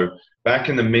heritage. So back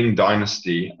in the Ming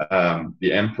Dynasty,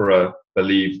 the emperor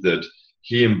believed that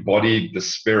he embodied the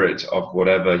spirit of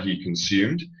whatever he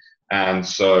consumed. And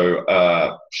so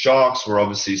sharks were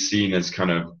obviously seen as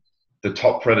kind of the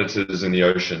top predators in the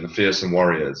ocean, the fearsome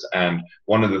warriors. And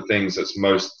one of the things that's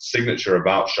most signature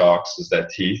about sharks is their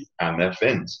teeth and their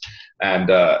fins. And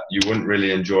you wouldn't really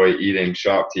enjoy eating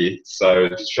shark teeth, so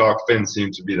shark fins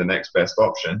seemed to be the next best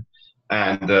option.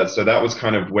 And so that was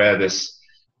kind of where this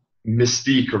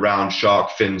mystique around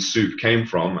shark fin soup came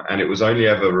from, and it was only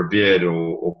ever revered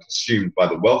or consumed by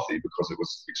the wealthy because it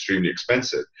was extremely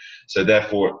expensive. So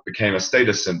therefore it became a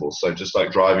status symbol. So just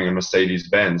like driving a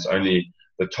Mercedes-Benz, only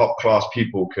the top class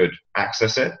people could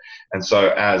access it. And so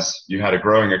as you had a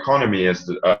growing economy, as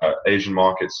the Asian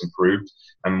markets improved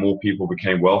and more people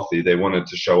became wealthy, they wanted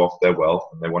to show off their wealth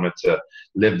and they wanted to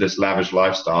live this lavish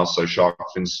lifestyle. So shark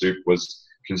fin soup was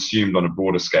consumed on a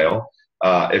broader scale.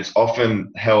 It's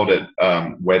often held at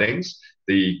weddings.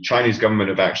 The Chinese government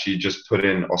have actually just put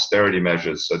in austerity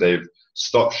measures. So they've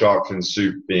stopped shark fin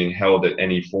soup being held at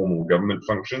any formal government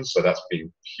functions. So that's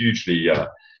been hugely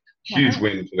huge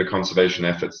win for the conservation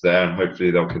efforts there, and hopefully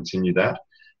they'll continue that.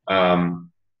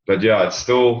 But yeah, it's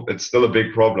still a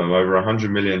big problem. Over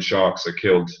 100 million sharks are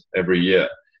killed every year,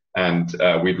 and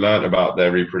we've learned about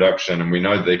their reproduction, and we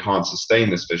know that they can't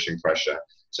sustain this fishing pressure.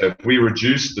 So if we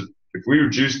reduce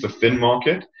the fin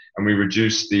market and we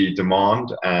reduce the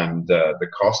demand and the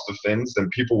cost of fins, then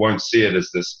people won't see it as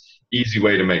this easy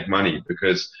way to make money,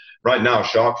 because right now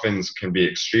shark fins can be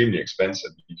extremely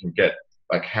expensive. You can get,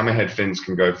 like, hammerhead fins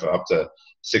can go for up to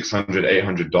 $600,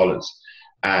 $800.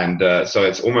 And so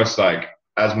it's almost like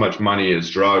as much money as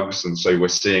drugs. And so we're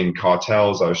seeing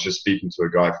cartels. I was just speaking to a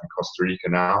guy from Costa Rica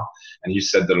now, and he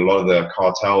said that a lot of the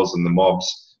cartels and the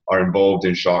mobs are involved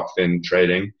in shark fin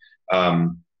trading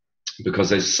because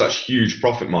there's such huge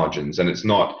profit margins. And it's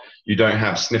not, you don't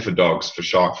have sniffer dogs for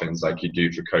shark fins like you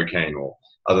do for cocaine or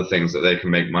other things that they can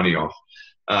make money off.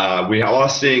 We are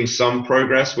seeing some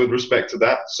progress with respect to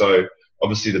that. So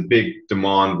obviously the big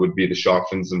demand would be the shark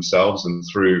fins themselves, and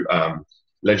through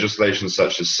legislation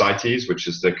such as CITES, which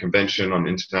is the Convention on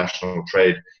International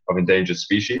Trade of Endangered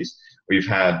Species. We've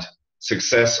had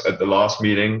success at the last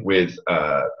meeting with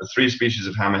the 3 species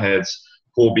of hammerheads,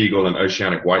 poor beagle and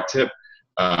oceanic whitetip,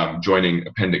 joining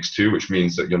Appendix 2, which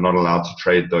means that you're not allowed to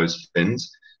trade those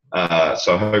fins.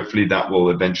 So hopefully that will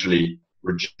eventually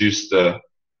reduce the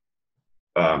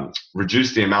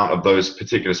amount of those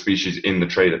particular species in the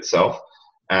trade itself.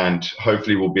 And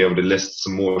hopefully we'll be able to list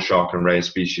some more shark and ray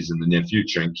species in the near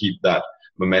future and keep that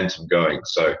momentum going.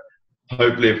 So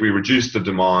hopefully if we reduce the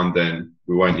demand, then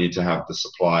we won't need to have the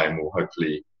supply, and we'll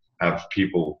hopefully have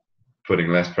people putting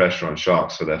less pressure on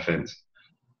sharks for their fins.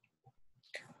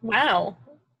 Wow.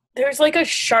 There's like a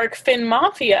shark fin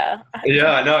mafia.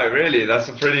 Yeah, I know, really. That's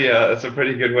a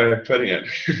pretty good way of putting it.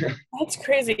 That's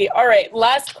crazy. All right,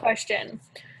 last question.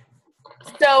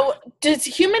 So does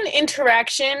human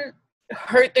interaction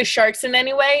hurt the sharks in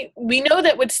any way? We know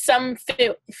that with some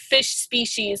fish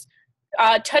species,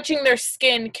 touching their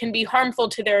skin can be harmful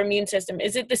to their immune system.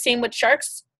 Is it the same with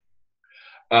sharks?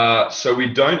 So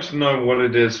we don't know what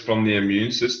it is from the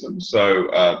immune system.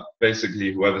 So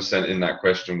basically whoever sent in that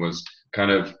question was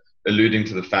kind of alluding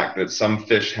to the fact that some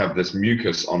fish have this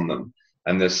mucus on them.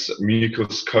 And this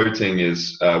mucus coating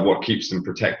is what keeps them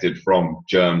protected from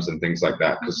germs and things like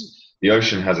that, because the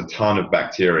ocean has a ton of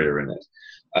bacteria in it.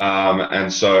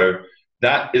 And so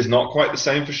that is not quite the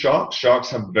same for sharks. Sharks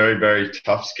have very, very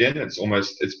tough skin.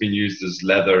 It's been used as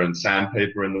leather and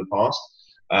sandpaper in the past.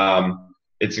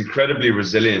 It's incredibly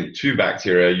resilient to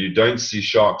bacteria. You don't see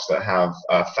sharks that have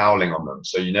fouling on them.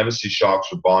 So you never see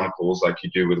sharks with barnacles like you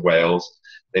do with whales.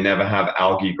 They never have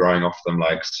algae growing off them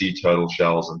like sea turtle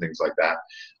shells and things like that.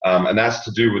 And that's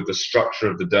to do with the structure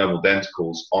of the dermal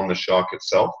denticles on the shark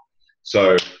itself.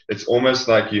 So it's almost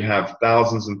like you have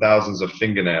thousands and thousands of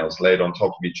fingernails laid on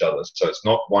top of each other. So it's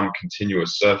not one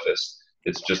continuous surface.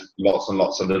 It's just lots and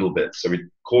lots of little bits. So we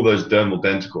call those dermal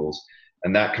denticles.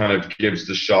 And that kind of gives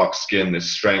the shark skin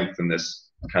this strength and this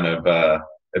kind of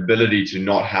ability to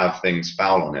not have things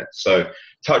foul on it. So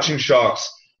touching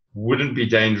sharks wouldn't be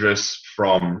dangerous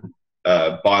from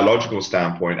a biological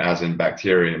standpoint, as in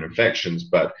bacteria and infections,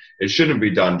 but it shouldn't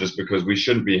be done just because we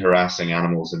shouldn't be harassing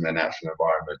animals in their natural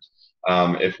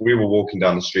environment. If we were walking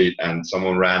down the street and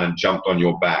someone ran and jumped on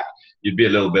your back, you'd be a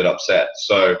little bit upset.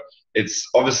 So it's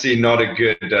obviously not a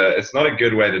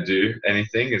good way to do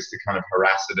anything, is to kind of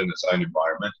harass it in its own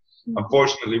environment.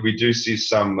 Unfortunately, we do see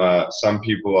some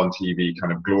people on TV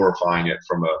kind of glorifying it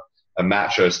from a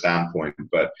macho standpoint,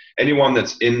 but anyone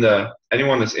that's in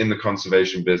the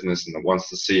conservation business and that wants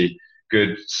to see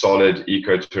good, solid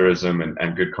ecotourism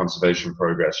and good conservation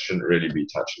progress shouldn't really be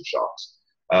touching sharks.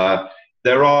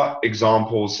 There are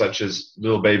examples such as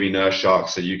little baby nurse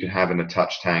sharks that you can have in a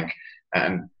touch tank,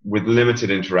 and with limited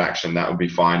interaction, that would be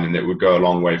fine, and it would go a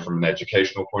long way from an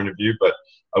educational point of view. But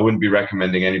I wouldn't be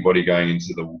recommending anybody going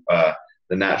into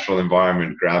the natural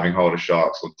environment, grabbing hold of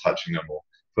sharks or touching them or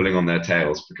pulling on their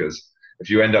tails, because if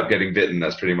you end up getting bitten,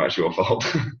 that's pretty much your fault.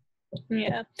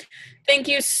 Yeah. Thank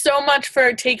you so much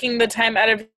for taking the time out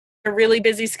of a really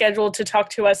busy schedule to talk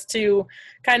to us, to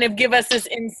kind of give us this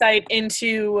insight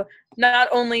into not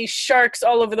only sharks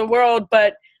all over the world,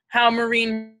 but how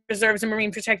marine reserves and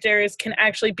marine protected areas can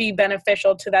actually be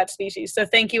beneficial to that species. So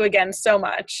thank you again so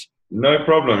much. No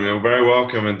problem. You're very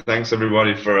welcome. And thanks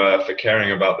everybody for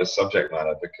caring about this subject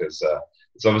matter, because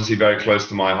it's obviously very close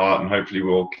to my heart, and hopefully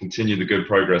we'll continue the good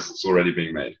progress that's already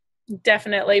being made.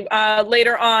 Definitely.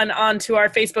 Later on to our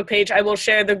Facebook page, I will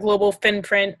share the global fin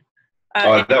print.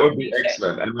 That would be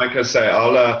excellent. And like I say,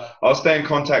 I'll stay in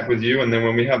contact with you, and then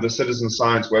when we have the Citizen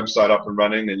Science website up and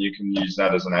running, then you can use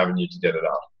that as an avenue to get it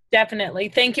out. Definitely.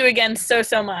 Thank you again so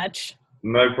much.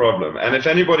 No problem. And if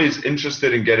anybody's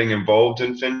interested in getting involved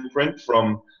in fin print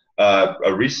from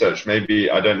a research, maybe,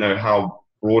 I don't know how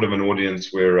broad of an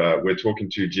audience we're talking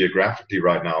to geographically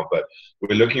right now, but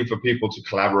we're looking for people to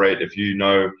collaborate. If you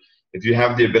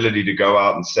have the ability to go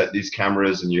out and set these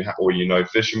cameras, and you know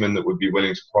fishermen that would be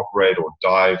willing to cooperate, or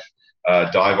dive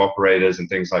operators and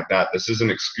things like that. This isn't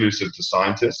exclusive to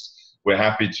scientists. we're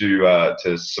happy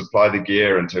to supply the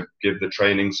gear and to give the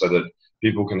training so that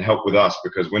people can help with us,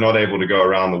 because we're not able to go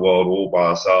around the world all by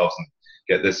ourselves and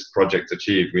get this project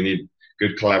achieved. We need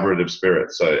good collaborative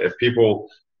spirit. So if people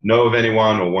know of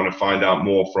anyone or want to find out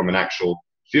more from an actual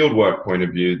fieldwork point of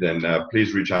view, then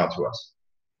please reach out to us.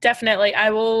 Definitely.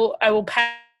 I will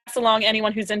pass along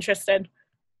anyone who's interested.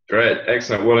 Great.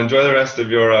 Excellent. Well, enjoy the rest of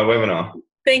your webinar.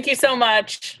 Thank you so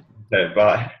much. Okay,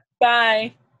 bye.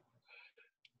 Bye.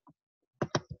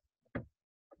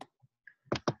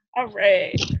 All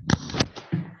right.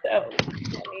 So let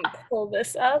me pull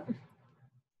this up.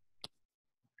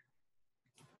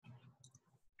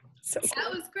 So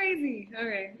That was crazy.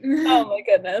 Okay. oh my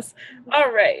goodness.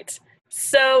 All right.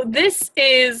 So this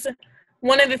is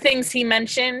one of the things he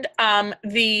mentioned,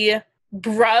 the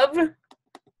BRUV.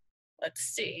 Let's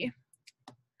see.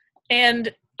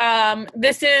 And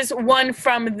this is one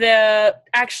from the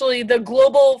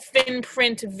Global Fin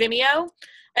Print Vimeo,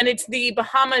 and it's the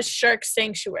Bahamas Shark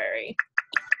Sanctuary.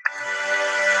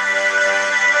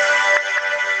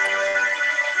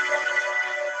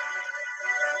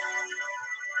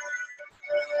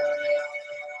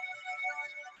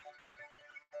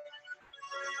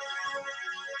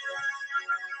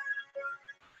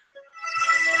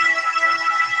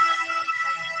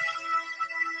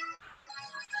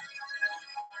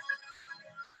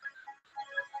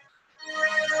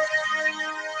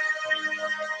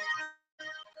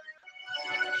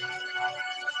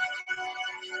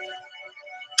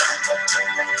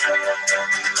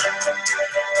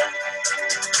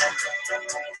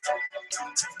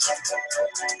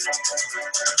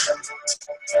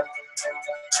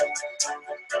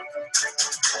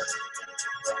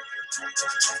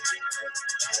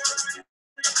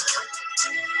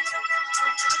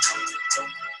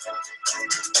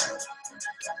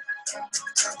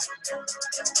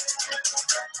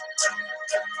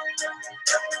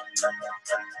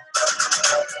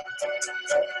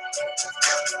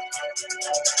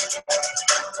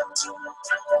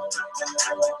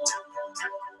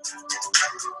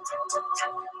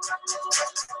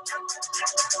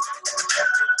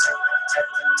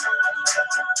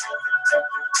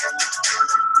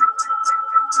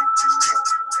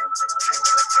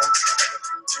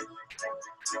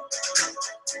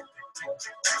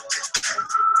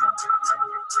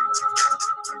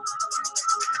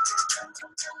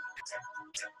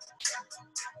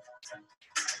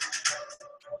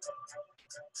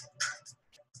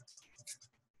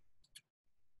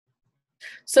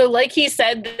 So like he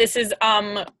said, this is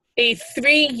a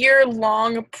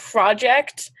 3-year-long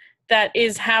project that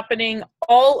is happening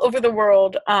all over the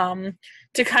world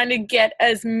to kind of get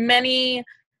as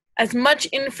much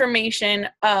information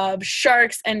of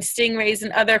sharks and stingrays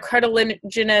and other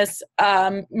cartilaginous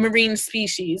marine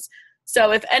species.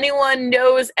 So if anyone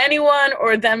knows anyone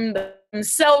or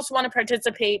themselves want to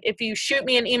participate, if you shoot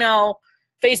me an email,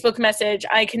 Facebook message,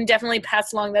 I can definitely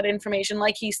pass along that information.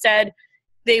 Like he said,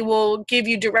 they will give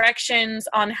you directions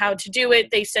on how to do it.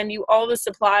 They send you all the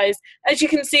supplies. As you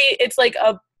can see, it's like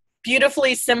a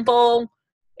beautifully simple,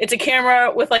 it's a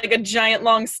camera with like a giant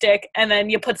long stick, and then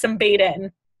you put some bait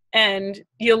in and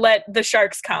you let the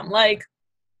sharks come. Like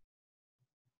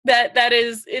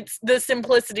it's the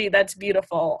simplicity that's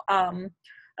beautiful. I'm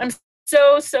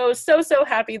so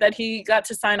happy that he got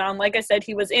to sign on. Like I said,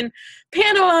 he was in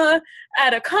Panama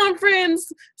at a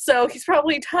conference, so he's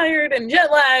probably tired and jet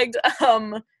lagged,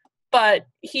 but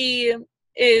he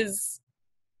is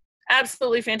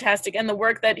absolutely fantastic, and the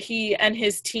work that he and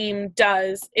his team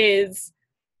does is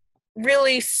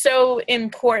really so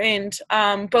important,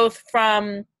 both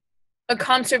from a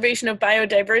conservation of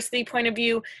biodiversity point of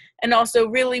view and also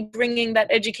really bringing that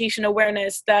education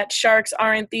awareness that sharks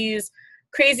aren't these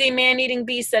crazy man-eating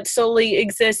beasts that solely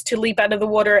exist to leap out of the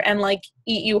water and like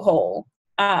eat you whole.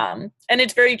 And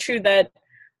it's very true that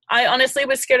I honestly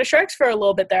was scared of sharks for a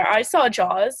little bit there. I saw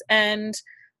Jaws and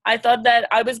I thought that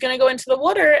I was going to go into the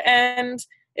water, and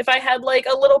if I had like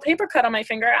a little paper cut on my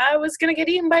finger, I was going to get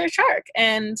eaten by a shark.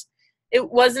 And it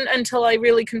wasn't until I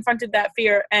really confronted that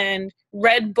fear and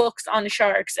read books on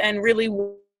sharks and really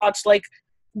watched like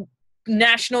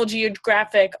National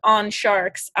Geographic on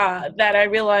sharks that I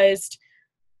realized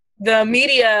the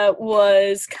media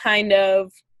was kind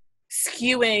of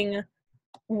skewing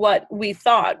what we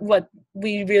thought, what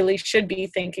we really should be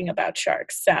thinking about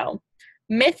sharks. So,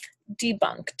 myth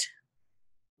debunked.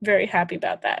 Very happy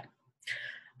about that.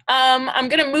 I'm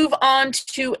going to move on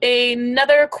to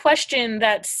another question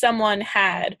that someone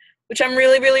had, which I'm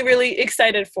really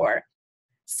excited for.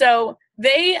 So,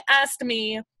 they asked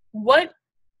me,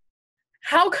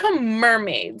 how come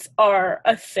mermaids are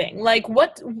a thing? Like,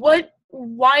 what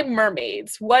why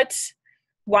mermaids?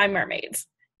 Why mermaids?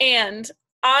 And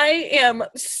I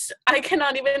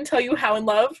cannot even tell you how in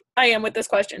love I am with this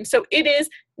question. So it is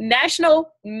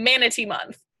National Manatee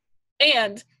Month.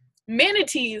 And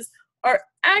manatees are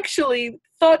actually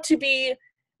thought to be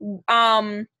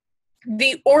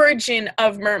the origin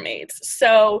of mermaids.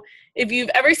 So if you've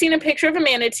ever seen a picture of a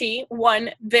manatee, one,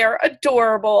 they're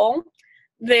adorable.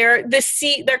 They're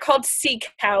called sea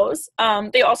cows.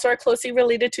 They also are closely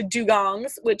related to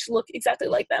dugongs, which look exactly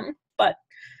like them, but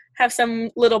have some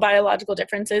little biological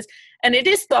differences. And it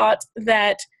is thought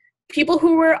that people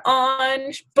who were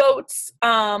on boats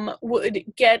would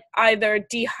get either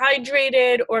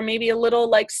dehydrated or maybe a little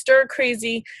like stir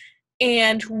crazy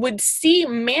and would see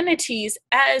manatees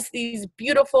as these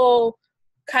beautiful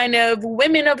kind of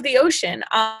women of the ocean.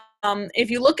 If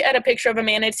you look at a picture of a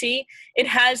manatee, it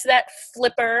has that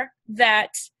flipper that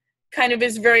kind of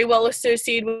is very well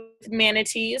associated with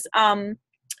manatees.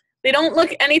 They don't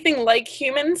look anything like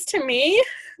humans to me,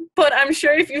 but I'm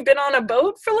sure if you've been on a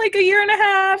boat for like a year and a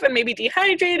half and maybe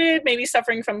dehydrated, maybe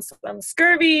suffering from some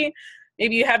scurvy,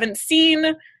 maybe you haven't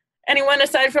seen anyone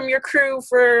aside from your crew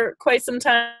for quite some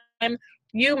time,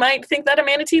 you might think that a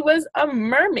manatee was a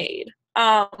mermaid.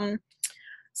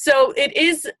 So it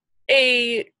is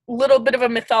a little bit of a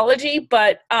mythology,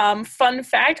 but fun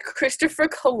fact, Christopher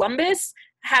Columbus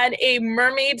had a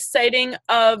mermaid sighting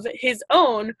of his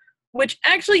own, which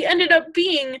actually ended up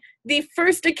being the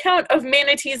first account of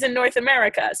manatees in North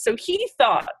America. So he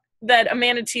thought that a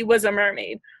manatee was a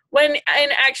mermaid, when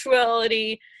in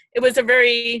actuality, it was a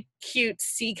very cute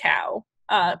sea cow.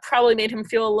 Probably made him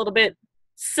feel a little bit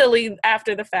silly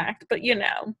after the fact, but you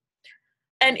know.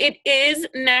 And it is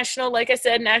national, like I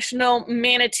said, National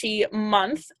Manatee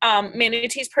Month.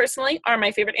 Manatees personally are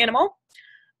my favorite animal.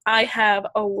 I have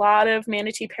a lot of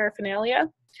manatee paraphernalia.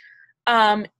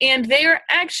 And they are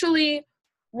actually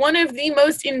one of the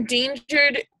most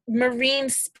endangered marine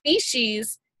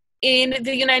species in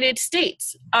the United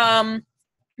States.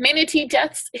 Manatee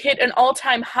deaths hit an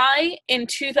all-time high in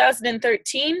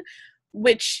 2013,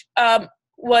 which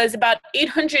was about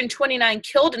 829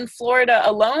 killed in Florida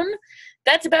alone.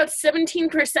 That's about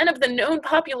 17% of the known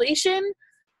population.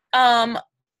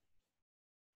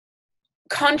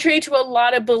 Contrary to a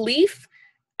lot of belief,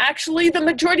 actually, the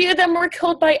majority of them were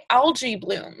killed by algae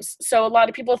blooms. So a lot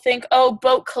of people think, oh,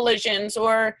 boat collisions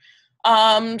or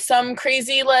some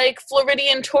crazy like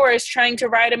Floridian tourist trying to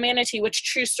ride a manatee, which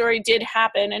true story did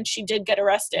happen, and she did get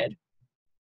arrested.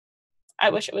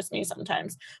 I wish it was me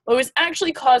sometimes. But it was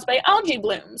actually caused by algae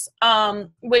blooms,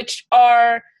 which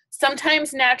are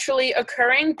sometimes naturally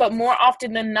occurring, but more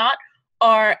often than not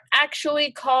are actually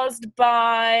caused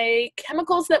by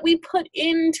chemicals that we put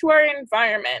into our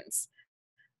environments.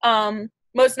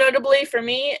 Most notably for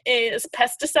me is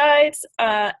pesticides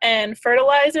and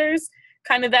fertilizers.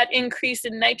 Kind of that increase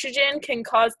in nitrogen can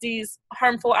cause these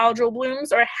harmful algal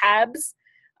blooms or HABs.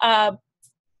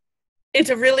 It's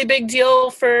a really big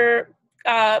deal for,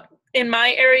 in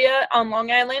my area on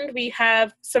Long Island, we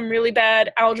have some really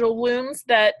bad algal blooms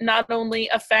that not only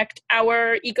affect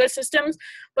our ecosystems,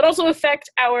 but also affect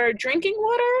our drinking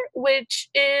water, which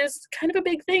is kind of a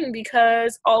big thing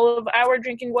because all of our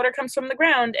drinking water comes from the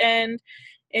ground. And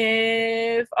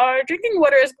if our drinking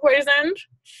water is poisoned,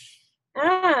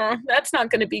 that's not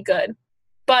going to be good.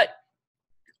 But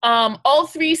all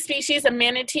three species of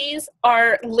manatees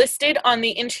are listed on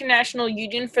the International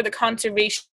Union for the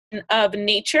Conservation of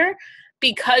Nature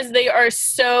because they are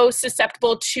so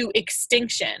susceptible to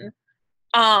extinction.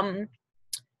 And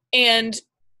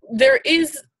there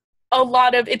is a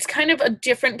lot of, it's kind of a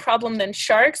different problem than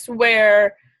sharks,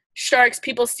 where sharks,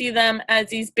 people see them as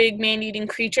these big man-eating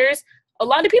creatures. A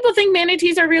lot of people think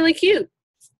manatees are really cute.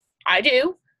 I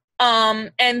do.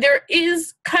 And there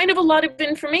is kind of a lot of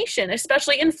information,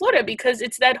 especially in Florida, because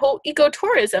it's that whole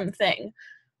ecotourism thing.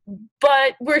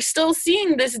 But we're still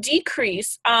seeing this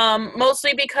decrease,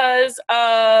 mostly because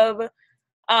of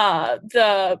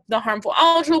the harmful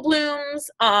algal blooms,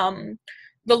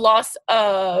 the loss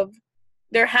of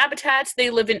their habitats.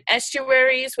 They live in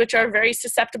estuaries, which are very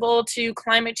susceptible to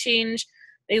climate change.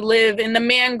 They live in the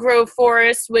mangrove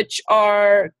forests, which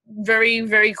are very,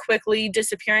 very quickly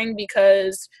disappearing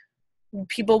because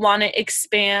people want to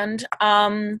expand.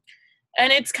 And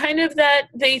it's kind of that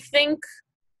they think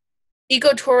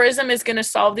ecotourism is going to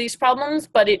solve these problems,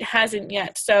 but it hasn't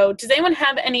yet. So does anyone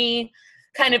have any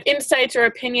kind of insights or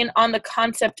opinion on the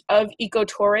concept of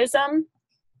ecotourism?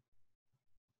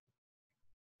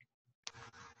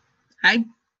 I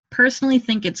personally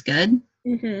think it's good.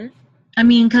 Mm-hmm. I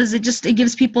mean, because it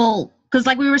gives people, because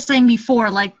like we were saying before,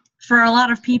 like for a lot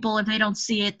of people, if they don't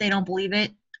see it, they don't believe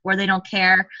it. or they don't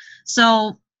care.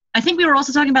 So I think we were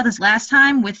also talking about this last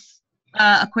time with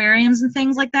aquariums and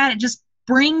things like that. It just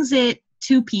brings it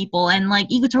to people, and like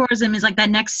ecotourism is like that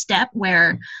next step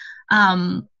where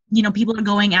people are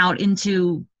going out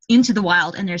into the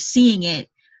wild and they're seeing it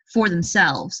for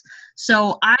themselves.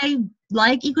 So I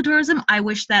like ecotourism. I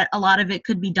wish that a lot of it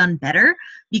could be done better,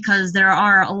 because there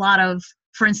are a lot of,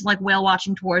 for instance, like whale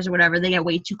watching tours or whatever, they get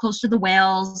way too close to the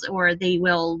whales, or they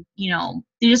will,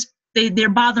 they're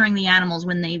bothering the animals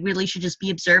when they really should just be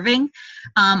observing.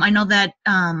 I know that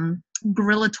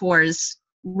gorilla tours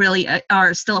really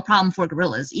are still a problem for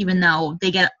gorillas, even though they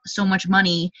get so much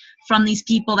money from these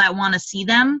people that want to see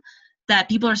them, that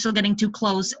people are still getting too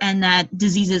close and that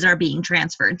diseases are being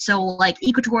transferred. So like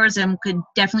ecotourism could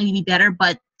definitely be better,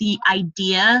 but the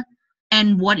idea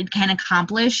and what it can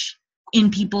accomplish in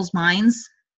people's minds,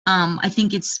 I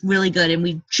think it's really good, and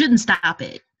we shouldn't stop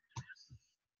it.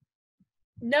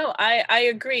 No, I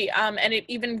agree. And it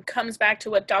even comes back to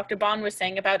what Dr. Bond was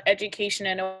saying about education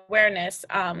and awareness,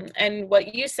 and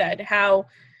what you said, how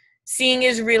seeing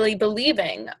is really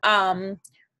believing.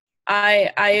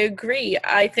 I agree.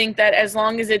 I think that as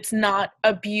long as it's not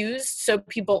abused, so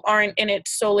people aren't in it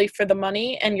solely for the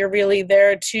money, and you're really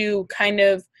there to kind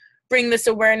of bring this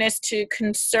awareness to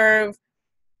conserve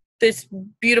this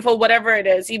beautiful whatever it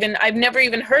is. Even I've never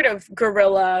even heard of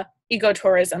gorilla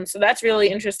ecotourism, so that's really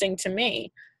interesting to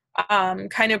me.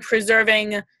 Kind of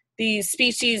preserving these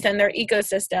species and their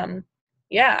ecosystem.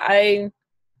 Yeah, I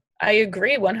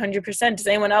agree 100%. Does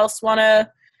anyone else want to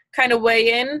kind of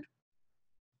weigh in?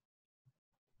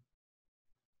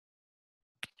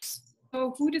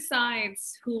 So who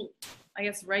decides, who, I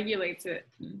guess, regulates it?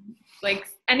 Like,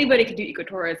 anybody can do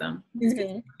ecotourism.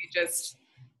 Mm-hmm. Just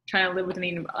trying to live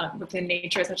within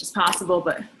nature as much as possible,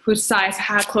 but who decides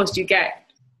how close do you get?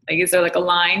 Like, is there like a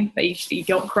line that you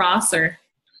don't cross, or?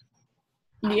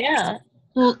 Yeah.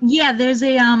 Well, yeah, there's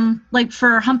a, like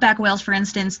for humpback whales, for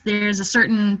instance, there's a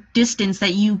certain distance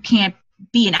that you can't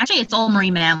be in. Actually, it's all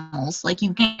marine mammals. Like,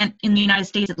 you can't, in the United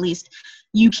States at least,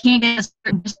 you can't get a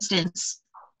certain distance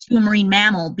to a marine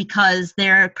mammal because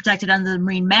they're protected under the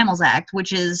Marine Mammals Act,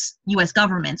 which is U.S.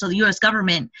 government. So the U.S.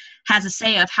 government has a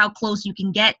say of how close you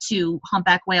can get to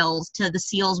humpback whales, to the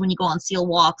seals when you go on seal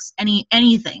walks,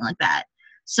 anything like that.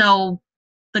 So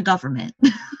the government.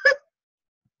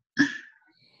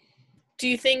 Do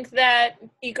you think that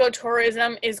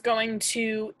ecotourism is going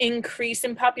to increase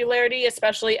in popularity,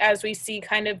 especially as we see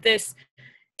kind of this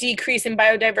decrease in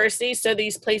biodiversity, so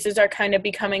these places are kind of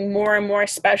becoming more and more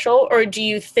special? Or do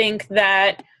you think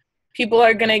that people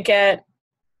are going to get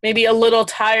maybe a little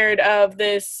tired of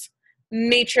this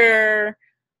nature,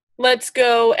 let's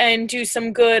go and do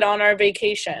some good on our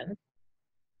vacation?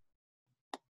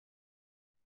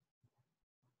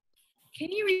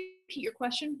 Can you repeat your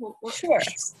question? Sure.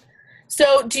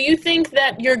 So do you think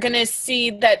that we're going to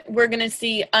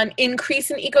see an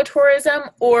increase in ecotourism,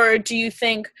 or do you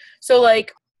think, so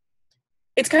like,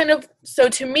 it's kind of, so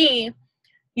to me,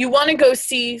 you want to go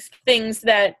see things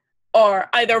that are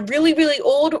either really, really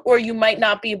old or you might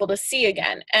not be able to see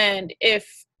again. And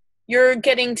if you're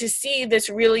getting to see this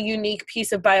really unique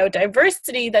piece of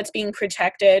biodiversity that's being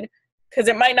protected, because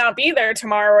it might not be there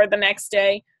tomorrow or the next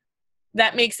day,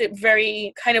 that makes it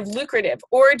very kind of lucrative.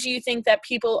 Or do you think that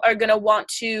people are going to want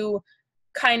to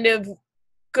kind of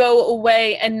go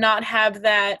away and not have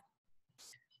that,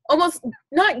 almost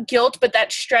not guilt, but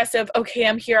that stress of, okay,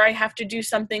 I'm here, I have to do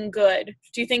something good?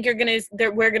 Do you think we're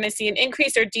going to see an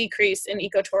increase or decrease in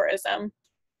ecotourism?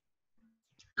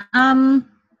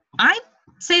 I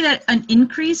say that an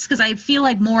increase, because I feel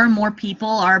like more and more people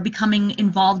are becoming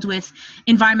involved with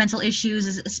environmental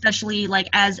issues, especially like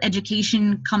as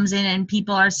education comes in and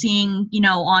people are seeing,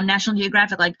 on National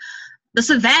Geographic, like the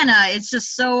savannah, it's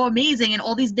just so amazing and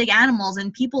all these big animals,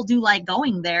 and people do like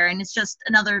going there, and it's just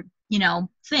another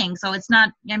thing. So it's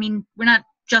not, we're not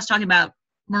just talking about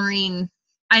marine.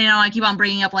 I know I keep on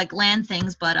bringing up like land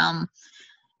things, but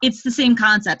it's the same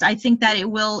concept. I think that it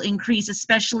will increase,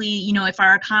 especially if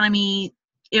our economy,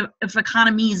 if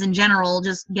economies in general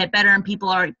just get better and people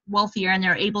are wealthier and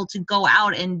they're able to go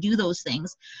out and do those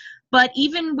things. But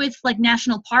even with like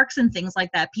national parks and things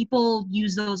like that, people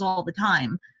use those all the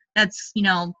time. That's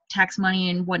tax money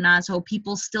and whatnot, so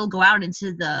people still go out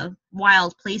into the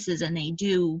wild places and they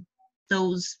do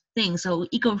those things. So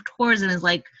ecotourism is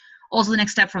like also the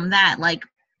next step from that. Like,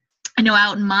 I know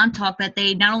out in Montauk that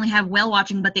they not only have whale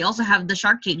watching, but they also have the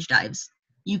shark cage dives.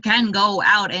 You can go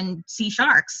out and see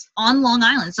sharks on Long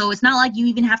Island, so it's not like you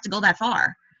even have to go that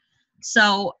far.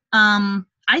 So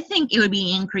I think it would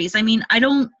be an increase. I mean, I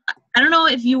don't know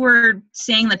if you were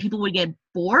saying that people would get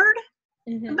bored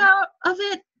of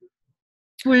it.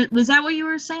 Was that what you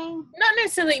were saying? Not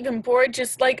necessarily even bored,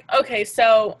 just like, okay,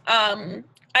 so I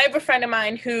have a friend of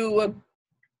mine who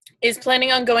is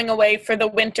planning on going away for the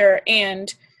winter,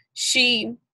 and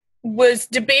she was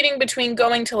debating between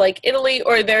going to like Italy,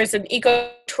 or there's an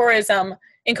ecotourism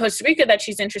in Costa Rica that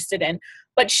she's interested in.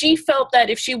 But she felt that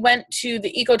if she went to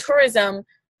the ecotourism,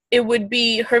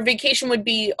 her vacation would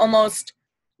be almost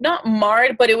not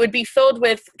marred, but it would be filled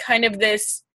with kind of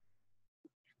this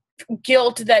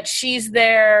guilt that she's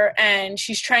there and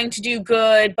she's trying to do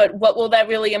good, but what will that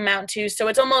really amount to? So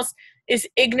it's almost, is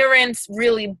ignorance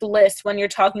really bliss when you're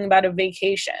talking about a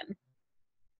vacation?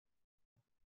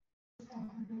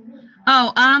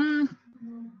 Oh, I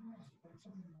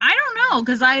don't know,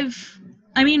 because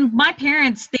my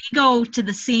parents, they go to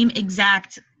the same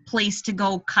exact place to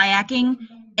go kayaking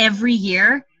every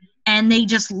year, and they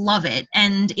just love it.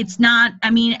 And it's not,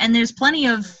 and there's plenty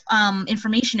of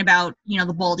information about,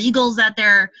 the bald eagles that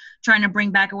they're trying to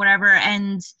bring back or whatever.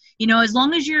 And, as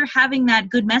long as you're having that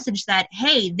good message that,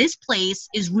 hey, this place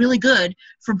is really good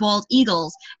for bald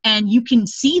eagles, and you can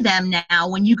see them now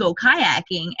when you go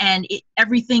kayaking, and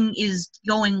everything is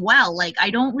going well. Like,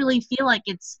 I don't really feel like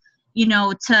it's,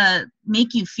 to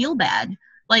make you feel bad.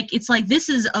 Like, it's like, this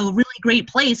is a really great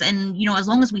place, and, as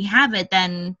long as we have it,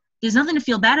 then there's nothing to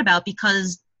feel bad about,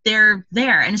 because they're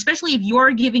there. And especially if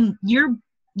you're giving your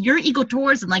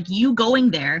ecotourism, like you going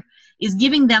there, is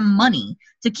giving them money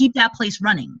to keep that place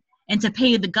running and to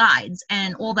pay the guides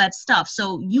and all that stuff.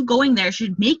 So you going there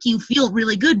should make you feel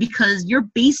really good, because you're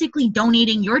basically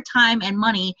donating your time and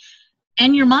money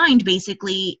and your mind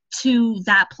basically to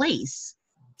that place.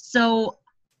 So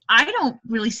I don't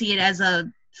really see it as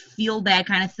a feel bad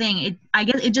kind of thing. I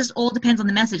guess it just all depends on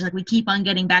the message. Like, we keep on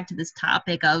getting back to this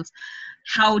topic of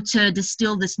how to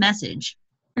distill this message.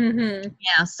 Mm-hmm.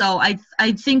 Yeah, so I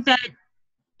think that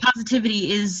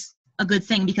positivity is a good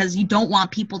thing, because you don't want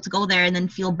people to go there and then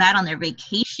feel bad on their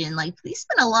vacation. Like, they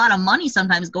spend a lot of money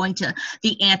sometimes going to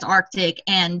the Antarctic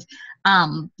and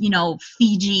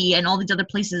Fiji and all these other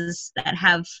places that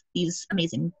have these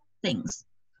amazing things.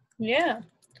 Yeah.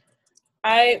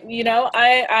 I've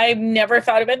never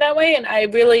thought of it that way, and I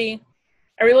really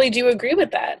do agree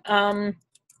with that.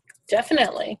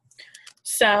 Definitely.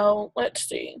 So let's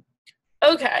see.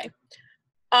 Okay.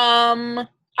 I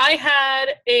had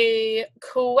a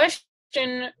question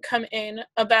come in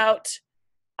about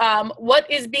what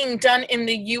is being done in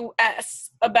the U.S.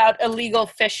 about illegal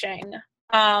fishing,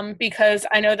 because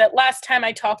I know that last time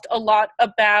I talked a lot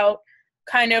about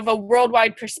kind of a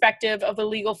worldwide perspective of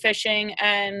illegal fishing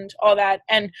and all that,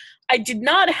 and I did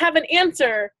not have an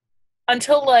answer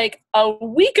until like a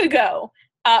week ago.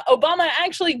 Obama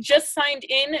actually just signed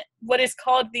in what is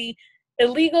called the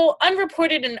Illegal,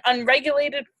 Unreported, and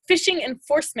Unregulated Fishing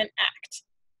Enforcement Act,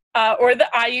 or the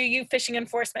IUU Fishing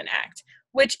Enforcement Act,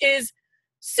 which is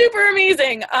super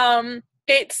amazing.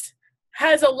 It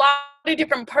has a lot of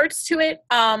different parts to it,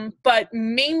 but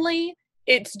mainly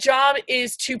its job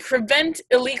is to prevent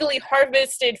illegally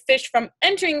harvested fish from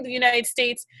entering the United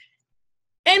States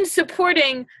and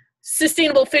supporting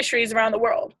sustainable fisheries around the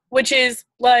world, which is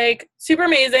like super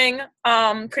amazing.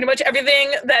 Pretty much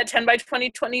everything that 10 by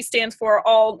 2020 stands for,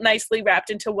 all nicely wrapped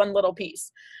into one little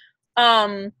piece.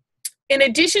 In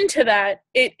addition to that,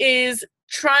 it is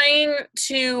trying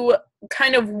to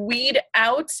kind of weed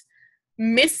out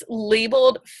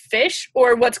mislabeled fish,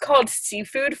 or what's called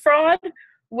seafood fraud,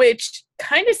 which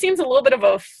kind of seems a little bit of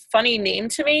a funny name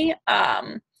to me.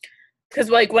 Because,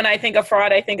 like, when I think of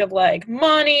fraud, I think of, like,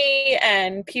 money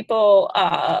and people,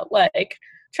 like,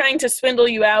 trying to swindle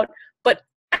you out. But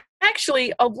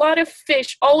actually, a lot of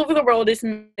fish all over the world is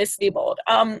mislabeled.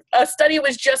 A study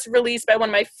was just released by one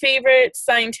of my favorite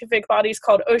scientific bodies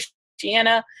called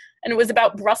Oceana, and it was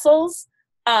about Brussels.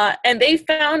 And they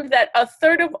found that a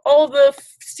third of all the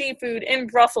seafood in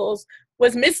Brussels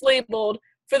was mislabeled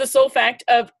for the sole fact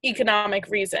of economic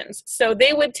reasons. So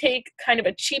they would take kind of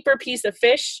a cheaper piece of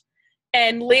fish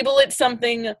and label it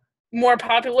something more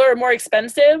popular or more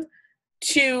expensive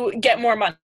to get more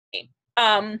money.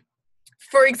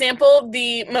 For example,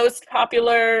 the most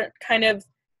popular kind of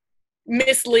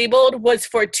mislabeled was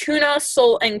for tuna,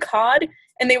 sole, and cod,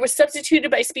 and they were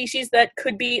substituted by species that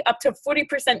could be up to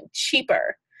 40%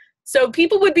 cheaper. So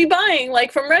people would be buying,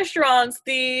 like, from restaurants,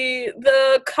 the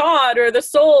cod or the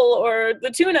sole or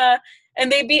the tuna,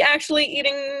 and they'd be actually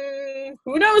eating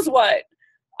who knows what.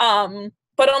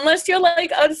 But unless you're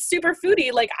like a super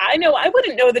foodie, like I know, I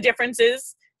wouldn't know the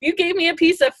differences. If you gave me a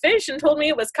piece of fish and told me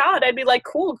it was cod, I'd be like,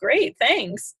 cool, great,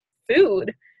 thanks,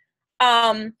 food.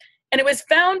 And it was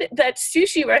found that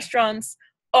sushi restaurants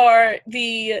are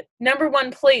the number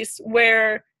one place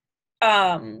where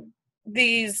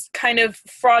these kind of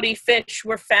fraudy fish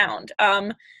were found.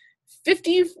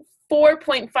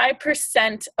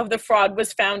 54.5% of the fraud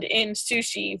was found in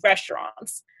sushi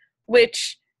restaurants,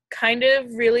 which kind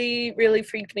of really, really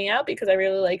freaked me out because I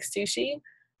really like sushi.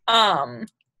 So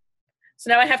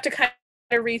now I have to kind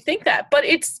of rethink that. But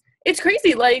it's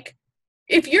crazy. Like,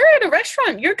 if you're at a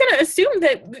restaurant, you're going to assume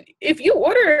that if you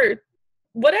order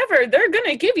whatever, they're going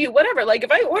to give you whatever. Like,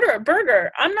 if I order a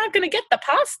burger, I'm not going to get the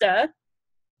pasta.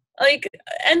 Like,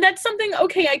 and that's something,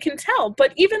 okay, I can tell.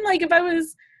 But even, like, if I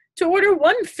was to order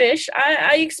one fish,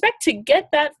 I expect to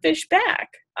get that fish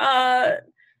back.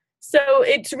 So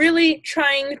it's really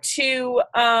trying to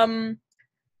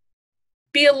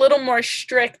be a little more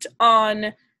strict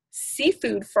on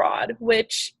seafood fraud,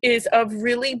 which is a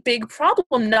really big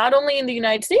problem, not only in the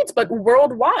United States, but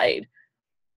worldwide.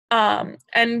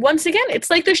 And once again, it's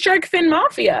like the shark fin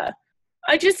mafia.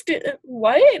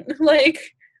 What?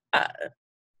 Like,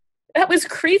 that was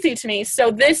crazy to me.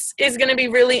 So this is going to be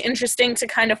really interesting to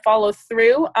kind of follow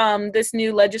through this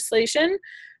new legislation,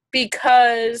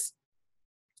 because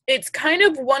it's kind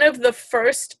of one of the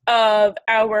first of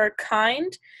our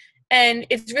kind. And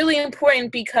it's really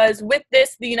important because with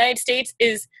this, the United States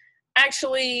is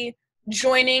actually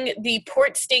joining the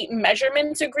Port State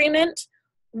Measurements Agreement,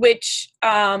 which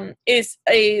is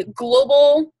a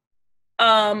global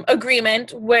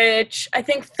agreement which I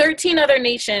think 13 other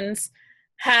nations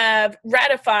have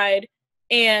ratified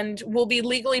and will be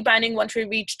legally binding once we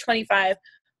reach 25.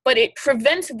 But it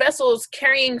prevents vessels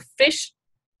carrying fish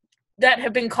that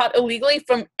have been caught illegally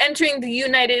from entering the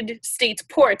United States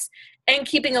ports and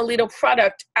keeping illegal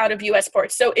product out of U.S.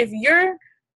 ports. So if your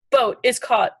boat is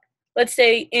caught, let's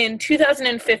say in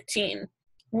 2015,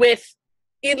 with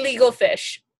illegal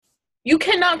fish, you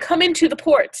cannot come into the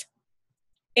port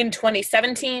in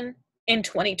 2017, in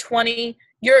 2020.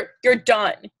 You're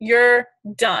done. You're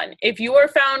done. If you are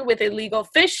found with illegal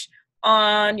fish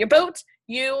on your boat,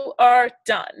 you are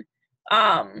done,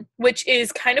 which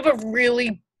is kind of a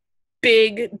really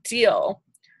big deal.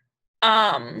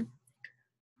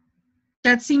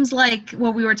 That seems like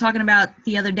what we were talking about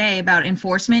the other day about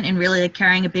enforcement and really like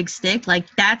carrying a big stick. Like,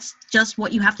 that's just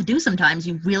what you have to do sometimes.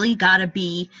 You really got to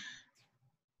be,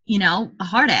 a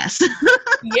hard ass.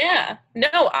 Yeah,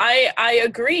 no, I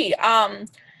agree. I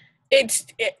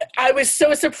was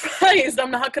so surprised,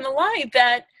 I'm not going to lie,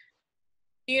 that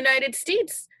the United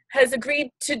States has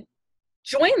agreed to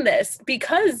join this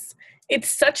because it's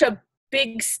such a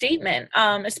big statement,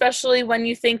 especially when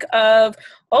you think of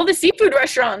all the seafood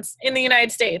restaurants in the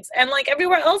United States and like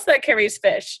everywhere else that carries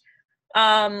fish.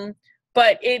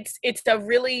 But it's a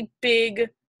really big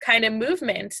kind of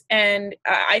movement, and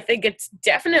I think it's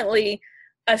definitely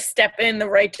a step in the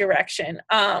right direction.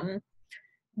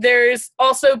 There's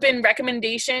also been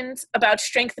recommendations about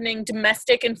strengthening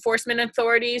domestic enforcement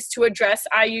authorities to address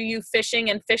IUU fishing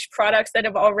and fish products that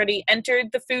have already entered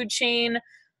the food chain.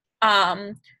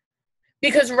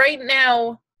 Because right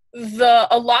now,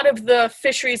 a lot of the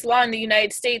fisheries law in the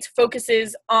United States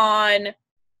focuses on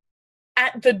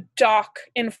at the dock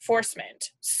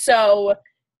enforcement. So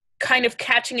kind of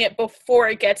catching it before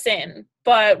it gets in.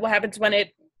 But what happens when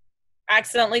it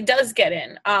accidentally does get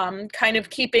in? Kind of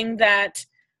keeping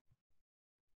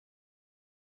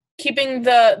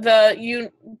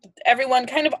everyone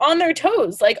kind of on their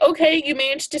toes. Like, okay, you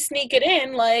managed to sneak it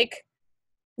in, like,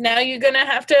 now you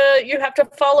have to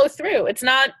follow through. It's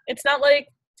not like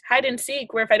hide and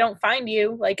seek where if I don't find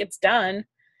you, like, it's done.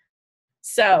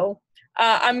 So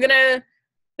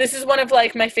this is one of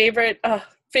like my favorite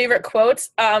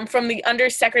quotes from the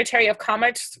Undersecretary of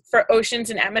Commerce for Oceans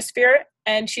and Atmosphere,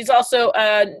 and she's also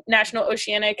a National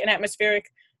Oceanic and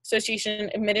Atmospheric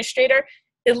Association administrator.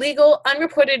 Illegal,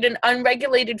 unreported, and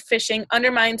unregulated fishing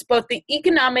undermines both the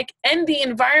economic and the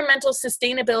environmental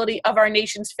sustainability of our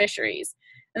nation's fisheries.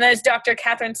 And that is Dr.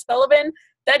 Catherine Sullivan.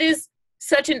 That is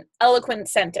such an eloquent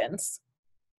sentence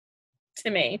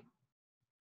to me.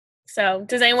 So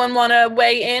does anyone want to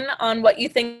weigh in on what you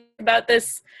think about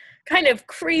this kind of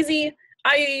crazy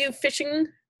IUU fishing?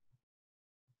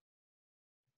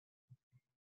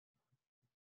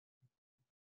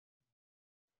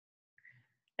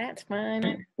 That's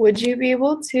fine. Would you be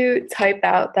able to type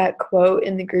out that quote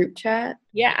in the group chat?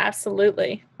 Yeah,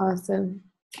 absolutely. Awesome.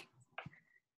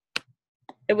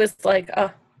 It was like,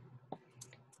 I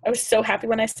was so happy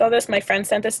when I saw this. My friend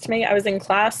sent this to me. I was in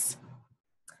class.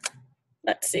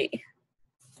 Let's see.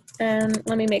 And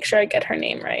let me make sure I get her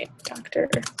name right. Dr.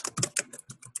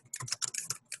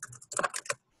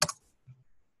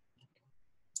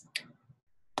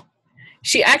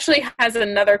 She actually has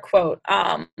another quote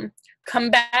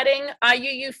Combating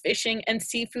IUU fishing and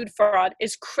seafood fraud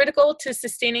is critical to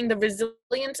sustaining the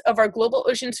resilience of our global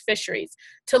oceans fisheries,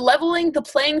 to leveling the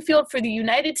playing field for the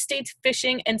United States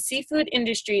fishing and seafood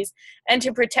industries, and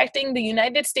to protecting the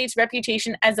United States'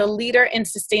 reputation as a leader in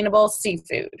sustainable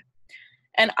seafood.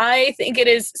 And I think it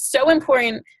is so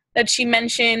important that she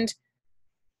mentioned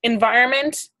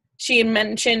environment, she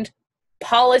mentioned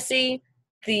policy,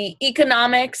 the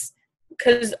economics,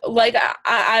 because like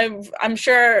I'm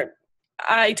sure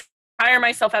I tire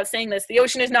myself out saying this, the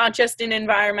ocean is not just an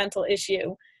environmental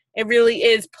issue. It really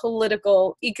is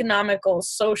political, economical,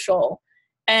 social.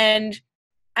 And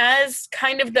as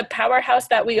kind of the powerhouse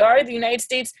that we are, the United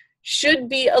States should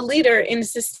be a leader in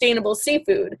sustainable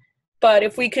seafood. But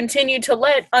if we continue to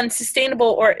let unsustainable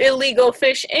or illegal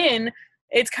fish in,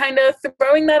 it's kind of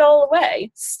throwing that all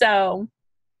away. So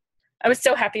I was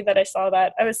so happy that I saw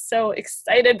that. I was so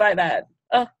excited by that.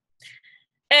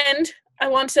 And I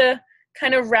want to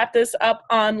kind of wrap this up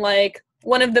on like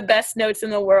one of the best notes in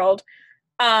the world.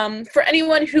 For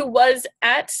anyone who was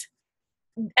at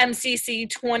MCC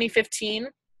 2015,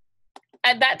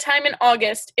 at that time in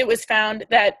August, it was found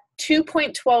that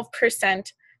 2.12% of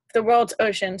the world's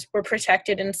oceans were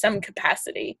protected in some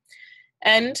capacity.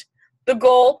 And the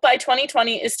goal by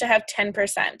 2020 is to have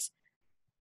 10%.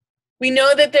 We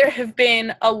know that there have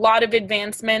been a lot of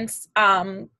advancements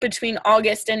between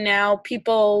August and now,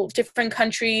 different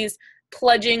countries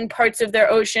pledging parts of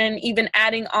their ocean, even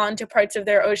adding on to parts of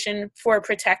their ocean for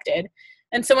protected.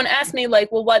 And someone asked me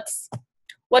like, well, what's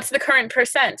the current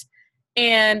percent?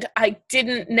 And I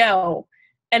didn't know.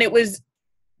 And it was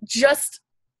just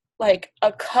like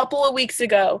a couple of weeks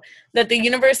ago that the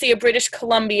University of British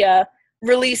Columbia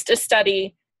released a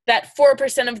study that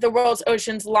 4% of the world's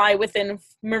oceans lie within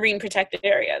marine protected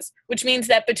areas, which means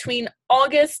that between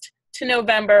August to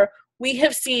November, we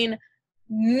have seen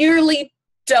nearly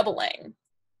doubling.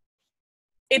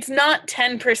 It's not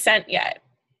 10% yet.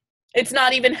 It's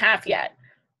not even half yet.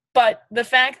 But the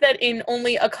fact that in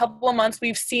only a couple of months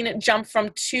we've seen it jump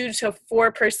from 2 to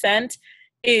 4%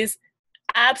 is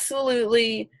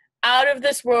absolutely out of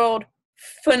this world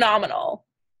phenomenal.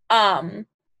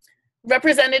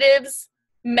 Representatives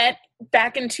met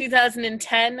back in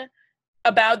 2010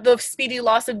 about the speedy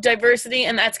loss of diversity,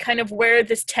 and that's kind of where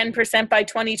this 10% by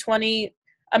 2020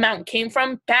 amount came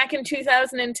from. Back in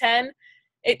 2010,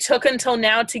 it took until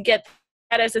now to get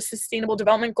that as a sustainable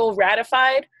development goal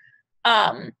ratified.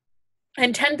 And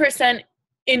 10%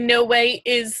 in no way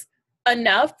is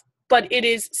enough, but it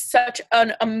is such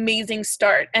an amazing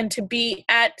start. And to be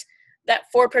at that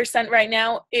 4% right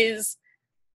now is,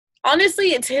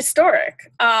 honestly, it's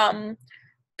historic.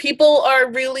 People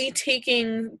are really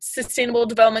taking Sustainable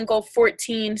Development Goal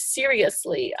 14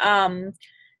 seriously.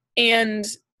 And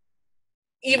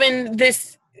even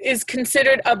this is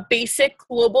considered a basic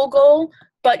global goal,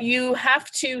 but you have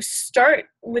to start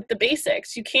with the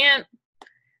basics. You can't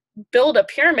build a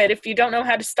pyramid if you don't know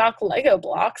how to stock Lego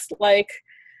blocks.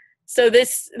 So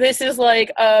this is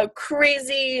like a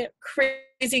crazy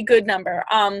good number.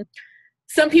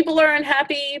 Some people are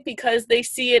unhappy because they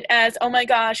see it as, oh my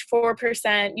gosh,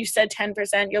 4%, you said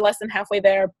 10%, you're less than halfway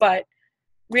there, but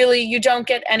really you don't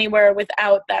get anywhere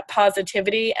without that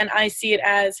positivity. And I see it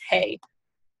as, hey,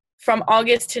 from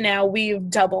August to now, we've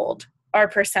doubled our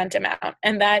percent amount.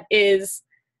 And that is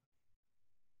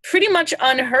pretty much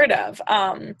unheard of.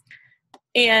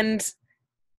 And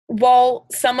while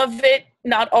some of it,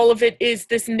 not all of it, is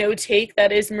this no-take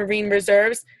that is marine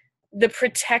reserves, the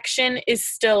protection is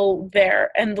still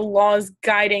there, and the laws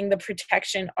guiding the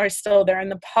protection are still there, and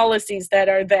the policies that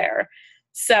are there.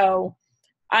 So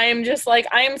I am just like,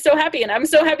 I am so happy, and I'm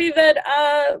so happy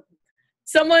that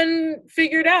someone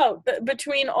figured out that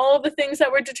between all of the things that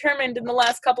were determined in the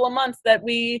last couple of months that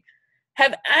we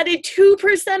have added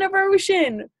 2% of our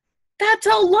ocean. That's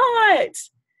a lot.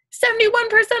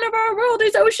 71% of our world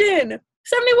is ocean. 71%.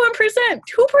 2%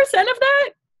 of that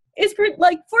is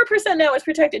 4% now is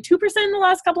protected. 2% in the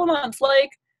last couple of months.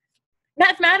 Like,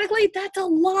 mathematically, that's a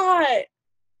lot.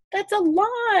 That's a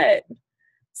lot.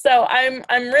 So I'm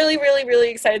really, really, really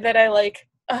excited that I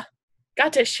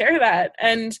got to share that,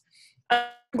 and I'm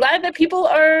glad that people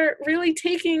are really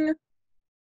taking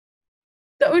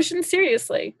the ocean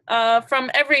seriously from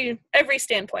every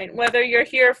standpoint, whether you're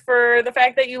here for the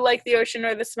fact that you like the ocean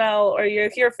or the smell, or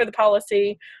you're here for the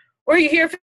policy, or you're here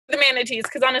for the manatees,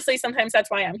 because honestly sometimes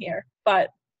that's why I'm here. But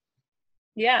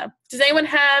yeah, does anyone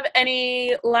have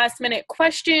any last minute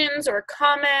questions or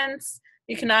comments?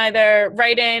 You can either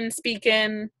write in, speak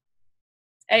in,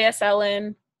 ASL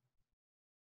in.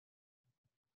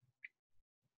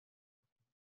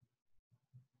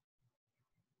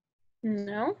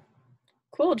 No?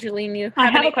 Cool, Julene. You I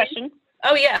have any- a question.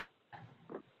 Oh, yeah.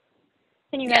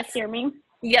 Can you guys Yes. hear me?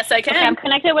 Yes, I can. Okay, I'm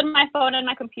connected with my phone and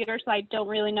my computer, so I don't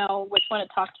really know which one to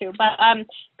talk to. But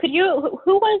could you,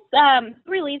 who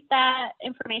released that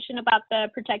information about the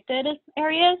protected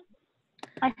areas?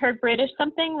 I heard British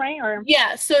something, right? Or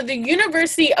Yeah, so the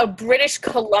University of British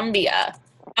Columbia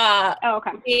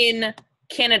okay. in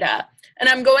Canada. And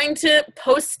I'm going to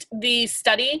post the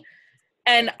study,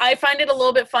 and I find it a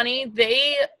little bit funny.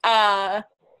 They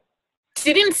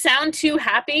didn't sound too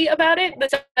happy about it. The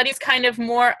study's kind of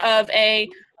more of a,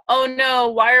 oh no,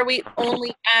 why are we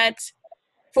only at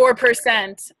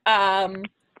 4%?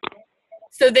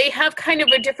 So they have kind of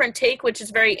a different take, which is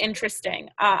very interesting.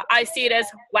 I see it as,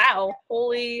 wow,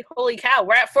 holy cow,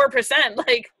 we're at 4%.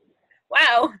 Like,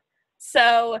 wow.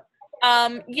 So,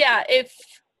 yeah,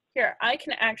 here, I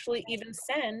can actually even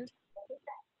send.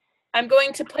 I'm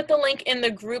going to put the link in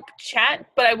the group chat,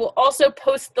 but I will also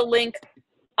post the link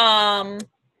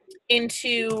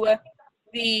into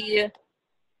the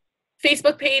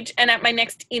Facebook page and at my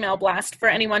next email blast for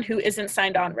anyone who isn't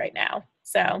signed on right now.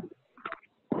 So,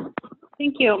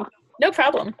 Thank you. no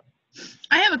problem.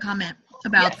 I have a comment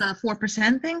about the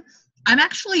 4% thing. I'm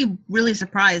actually really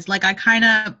surprised. Like, I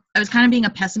was kind of being a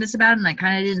pessimist about it, and I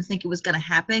kind of didn't think it was going to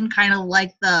happen, kind of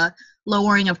like the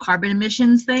lowering of carbon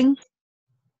emissions thing.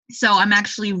 So I'm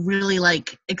actually really,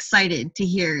 like, excited to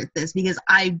hear this, because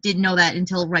I didn't know that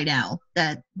until right now,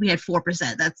 that we had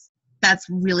 4%. That's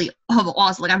really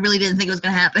awesome. Like, I really didn't think it was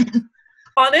going to happen.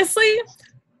 Honestly,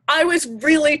 I was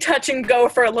really touch and go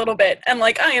for a little bit, and,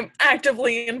 like, I am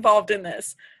actively involved in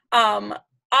this.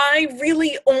 I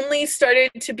really only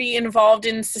started to be involved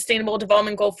in Sustainable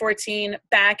Development Goal 14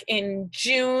 back in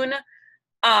June,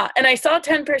 and I saw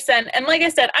 10%. And like I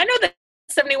said, I know that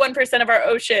 71% of our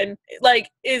ocean, like,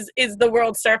 is the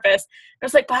world's surface. I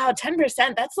was like, wow,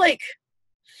 10%, that's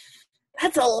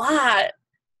a lot.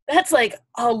 That's like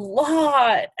a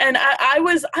lot. And I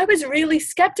was really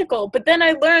skeptical, but then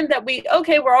I learned that we're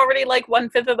already like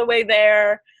 1/5 of the way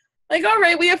there. Like, all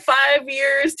right, we have 5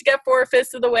 years to get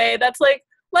 4/5 of the way. That's like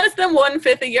less than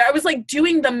 1/5 a year. I was like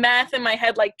doing the math in my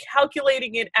head, like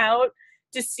calculating it out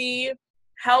to see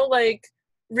how like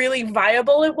really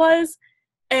viable it was.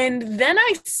 And then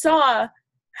I saw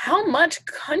how much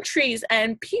countries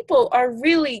and people are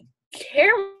really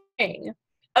caring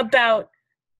about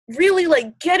really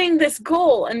like getting this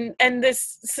goal and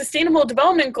this sustainable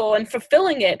development goal and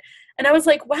fulfilling it. And I was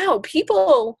like, wow,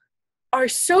 people are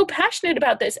so passionate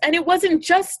about this. And it wasn't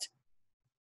just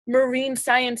marine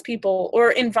science people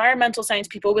or environmental science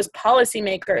people. It was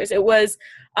policymakers. It was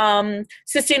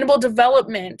sustainable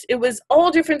development. It was all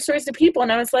different sorts of people.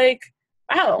 And I was like,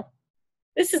 wow,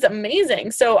 this is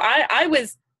amazing. So I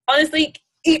was honestly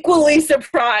equally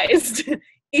surprised.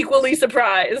 Equally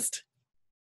surprised.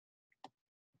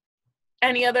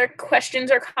 Any other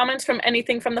questions or comments from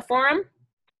anything from the forum?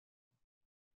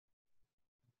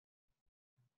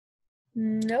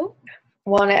 Nope.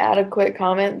 Want to add a quick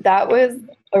comment? That was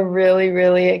a really,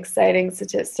 really exciting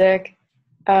statistic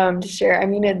to share. I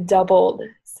mean, it doubled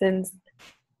since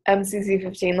MCC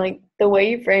 15. Like, the way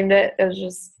you framed it was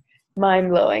just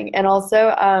mind-blowing. And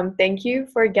also, thank you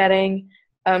for getting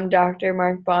Dr.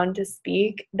 Mark Bond to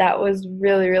speak. That was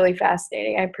really, really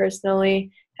fascinating. I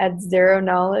personally had zero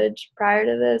knowledge prior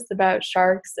to this about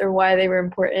sharks or why they were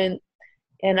important.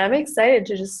 And I'm excited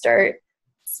to just start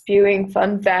spewing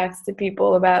fun facts to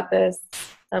people about this.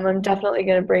 I'm definitely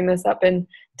going to bring this up in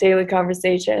daily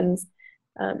conversations.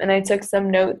 And I took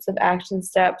some notes of action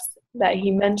steps that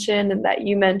he mentioned and that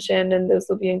you mentioned, and those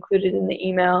will be included in the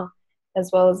email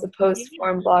as well as the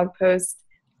post-form blog post.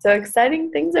 So exciting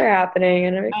things are happening,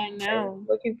 and I'm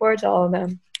looking forward to all of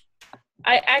them.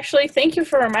 I actually, thank you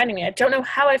for reminding me. I don't know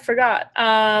how I forgot.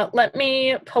 Let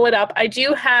me pull it up. I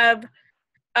do have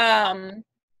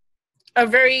a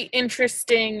very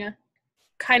interesting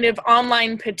kind of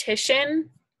online petition.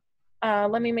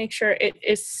 Let me make sure it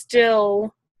is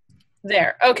still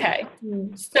there. Okay.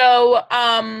 So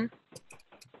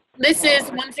this is,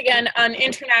 once again, an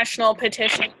international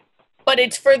petition, but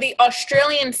it's for the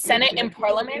Australian Senate and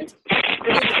Parliament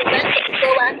to prevent the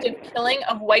proactive killing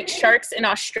of white sharks in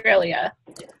Australia.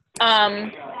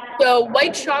 So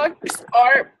white sharks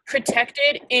are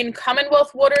protected in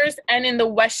Commonwealth waters and in the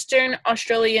Western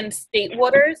Australian state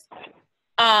waters.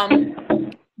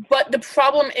 But the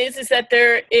problem is that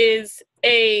there is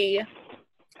a,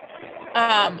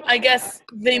 I guess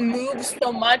they move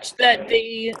so much that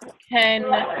they can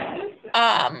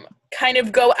kind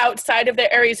of go outside of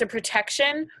their areas of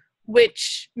protection,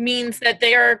 which means that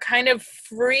they are kind of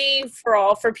free for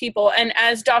all for people. And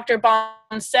as Dr. Bond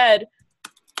said,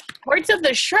 parts of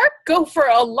the shark go for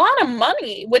a lot of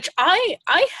money, which I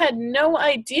had no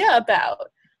idea about.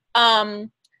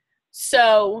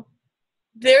 So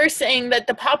they're saying that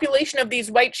the population of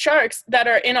these white sharks that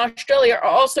are in Australia are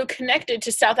also connected to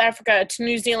South Africa, to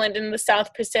New Zealand, and the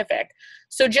South Pacific.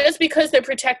 So just because they're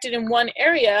protected in one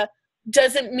area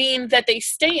doesn't mean that they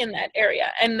stay in that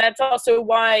area. And that's also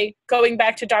why, going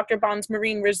back to Dr. Bond's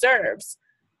marine reserves,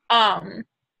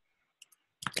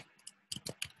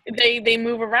 they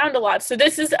move around a lot. So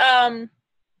this is a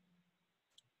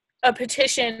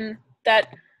petition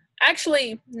that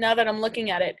actually, now that I'm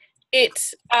looking at it,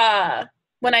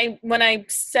 when I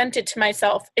sent it to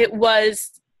myself, it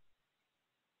was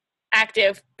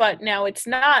active, but now it's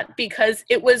not because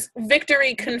it was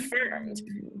victory confirmed.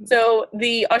 So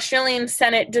the Australian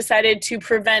Senate decided to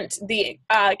prevent the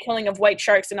killing of white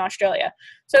sharks in Australia.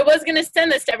 So I was going to send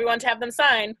this to everyone to have them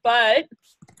sign, but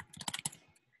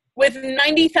with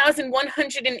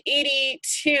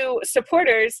 90,182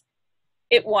 supporters,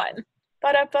 it won.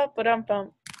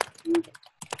 Ba-da-ba-ba-dum-bum.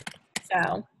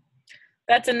 So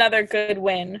that's another good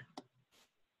win.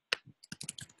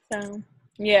 So,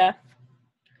 yeah.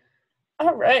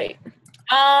 All right.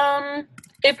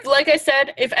 If, like I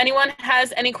said, if anyone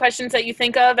has any questions that you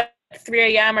think of at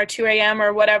 3 a.m. or 2 a.m.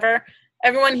 or whatever,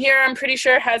 everyone here, I'm pretty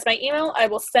sure, has my email. I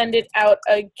will send it out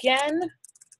again.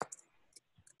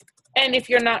 And if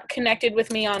you're not connected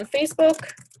with me on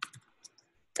Facebook,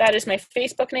 that is my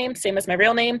Facebook name, same as my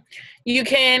real name. You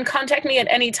can contact me at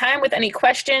any time with any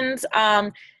questions.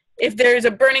 If there's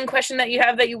a burning question that you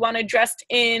have that you want addressed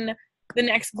in the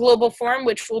next global forum,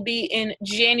 which will be in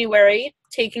January,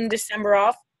 taking December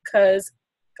off because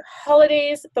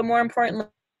holidays, but more importantly,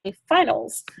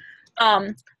 finals.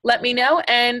 Let me know.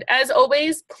 And as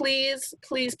always, please,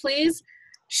 please, please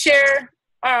share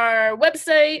our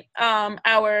website,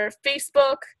 our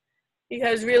Facebook,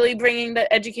 because really bringing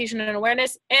the education and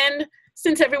awareness. And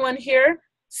since everyone here,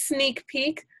 sneak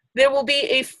peek, there will be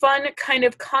a fun kind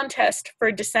of contest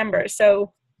for December.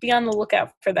 So be on the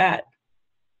lookout for that.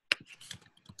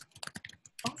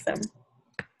 Awesome.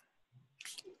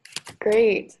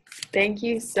 Great. Thank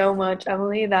you so much,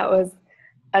 Emily. That was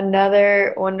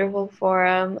another wonderful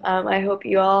forum. I hope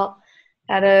you all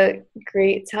had a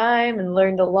great time and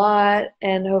learned a lot.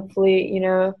 And hopefully,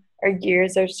 our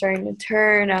gears are starting to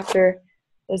turn after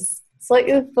this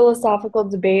slightly philosophical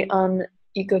debate on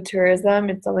ecotourism.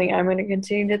 It's something I'm going to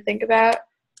continue to think about.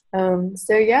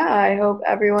 So yeah, I hope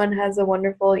everyone has a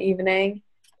wonderful evening,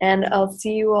 and I'll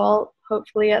see you all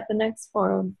hopefully at the next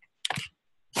forum.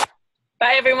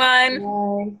 Bye, everyone.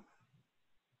 Bye.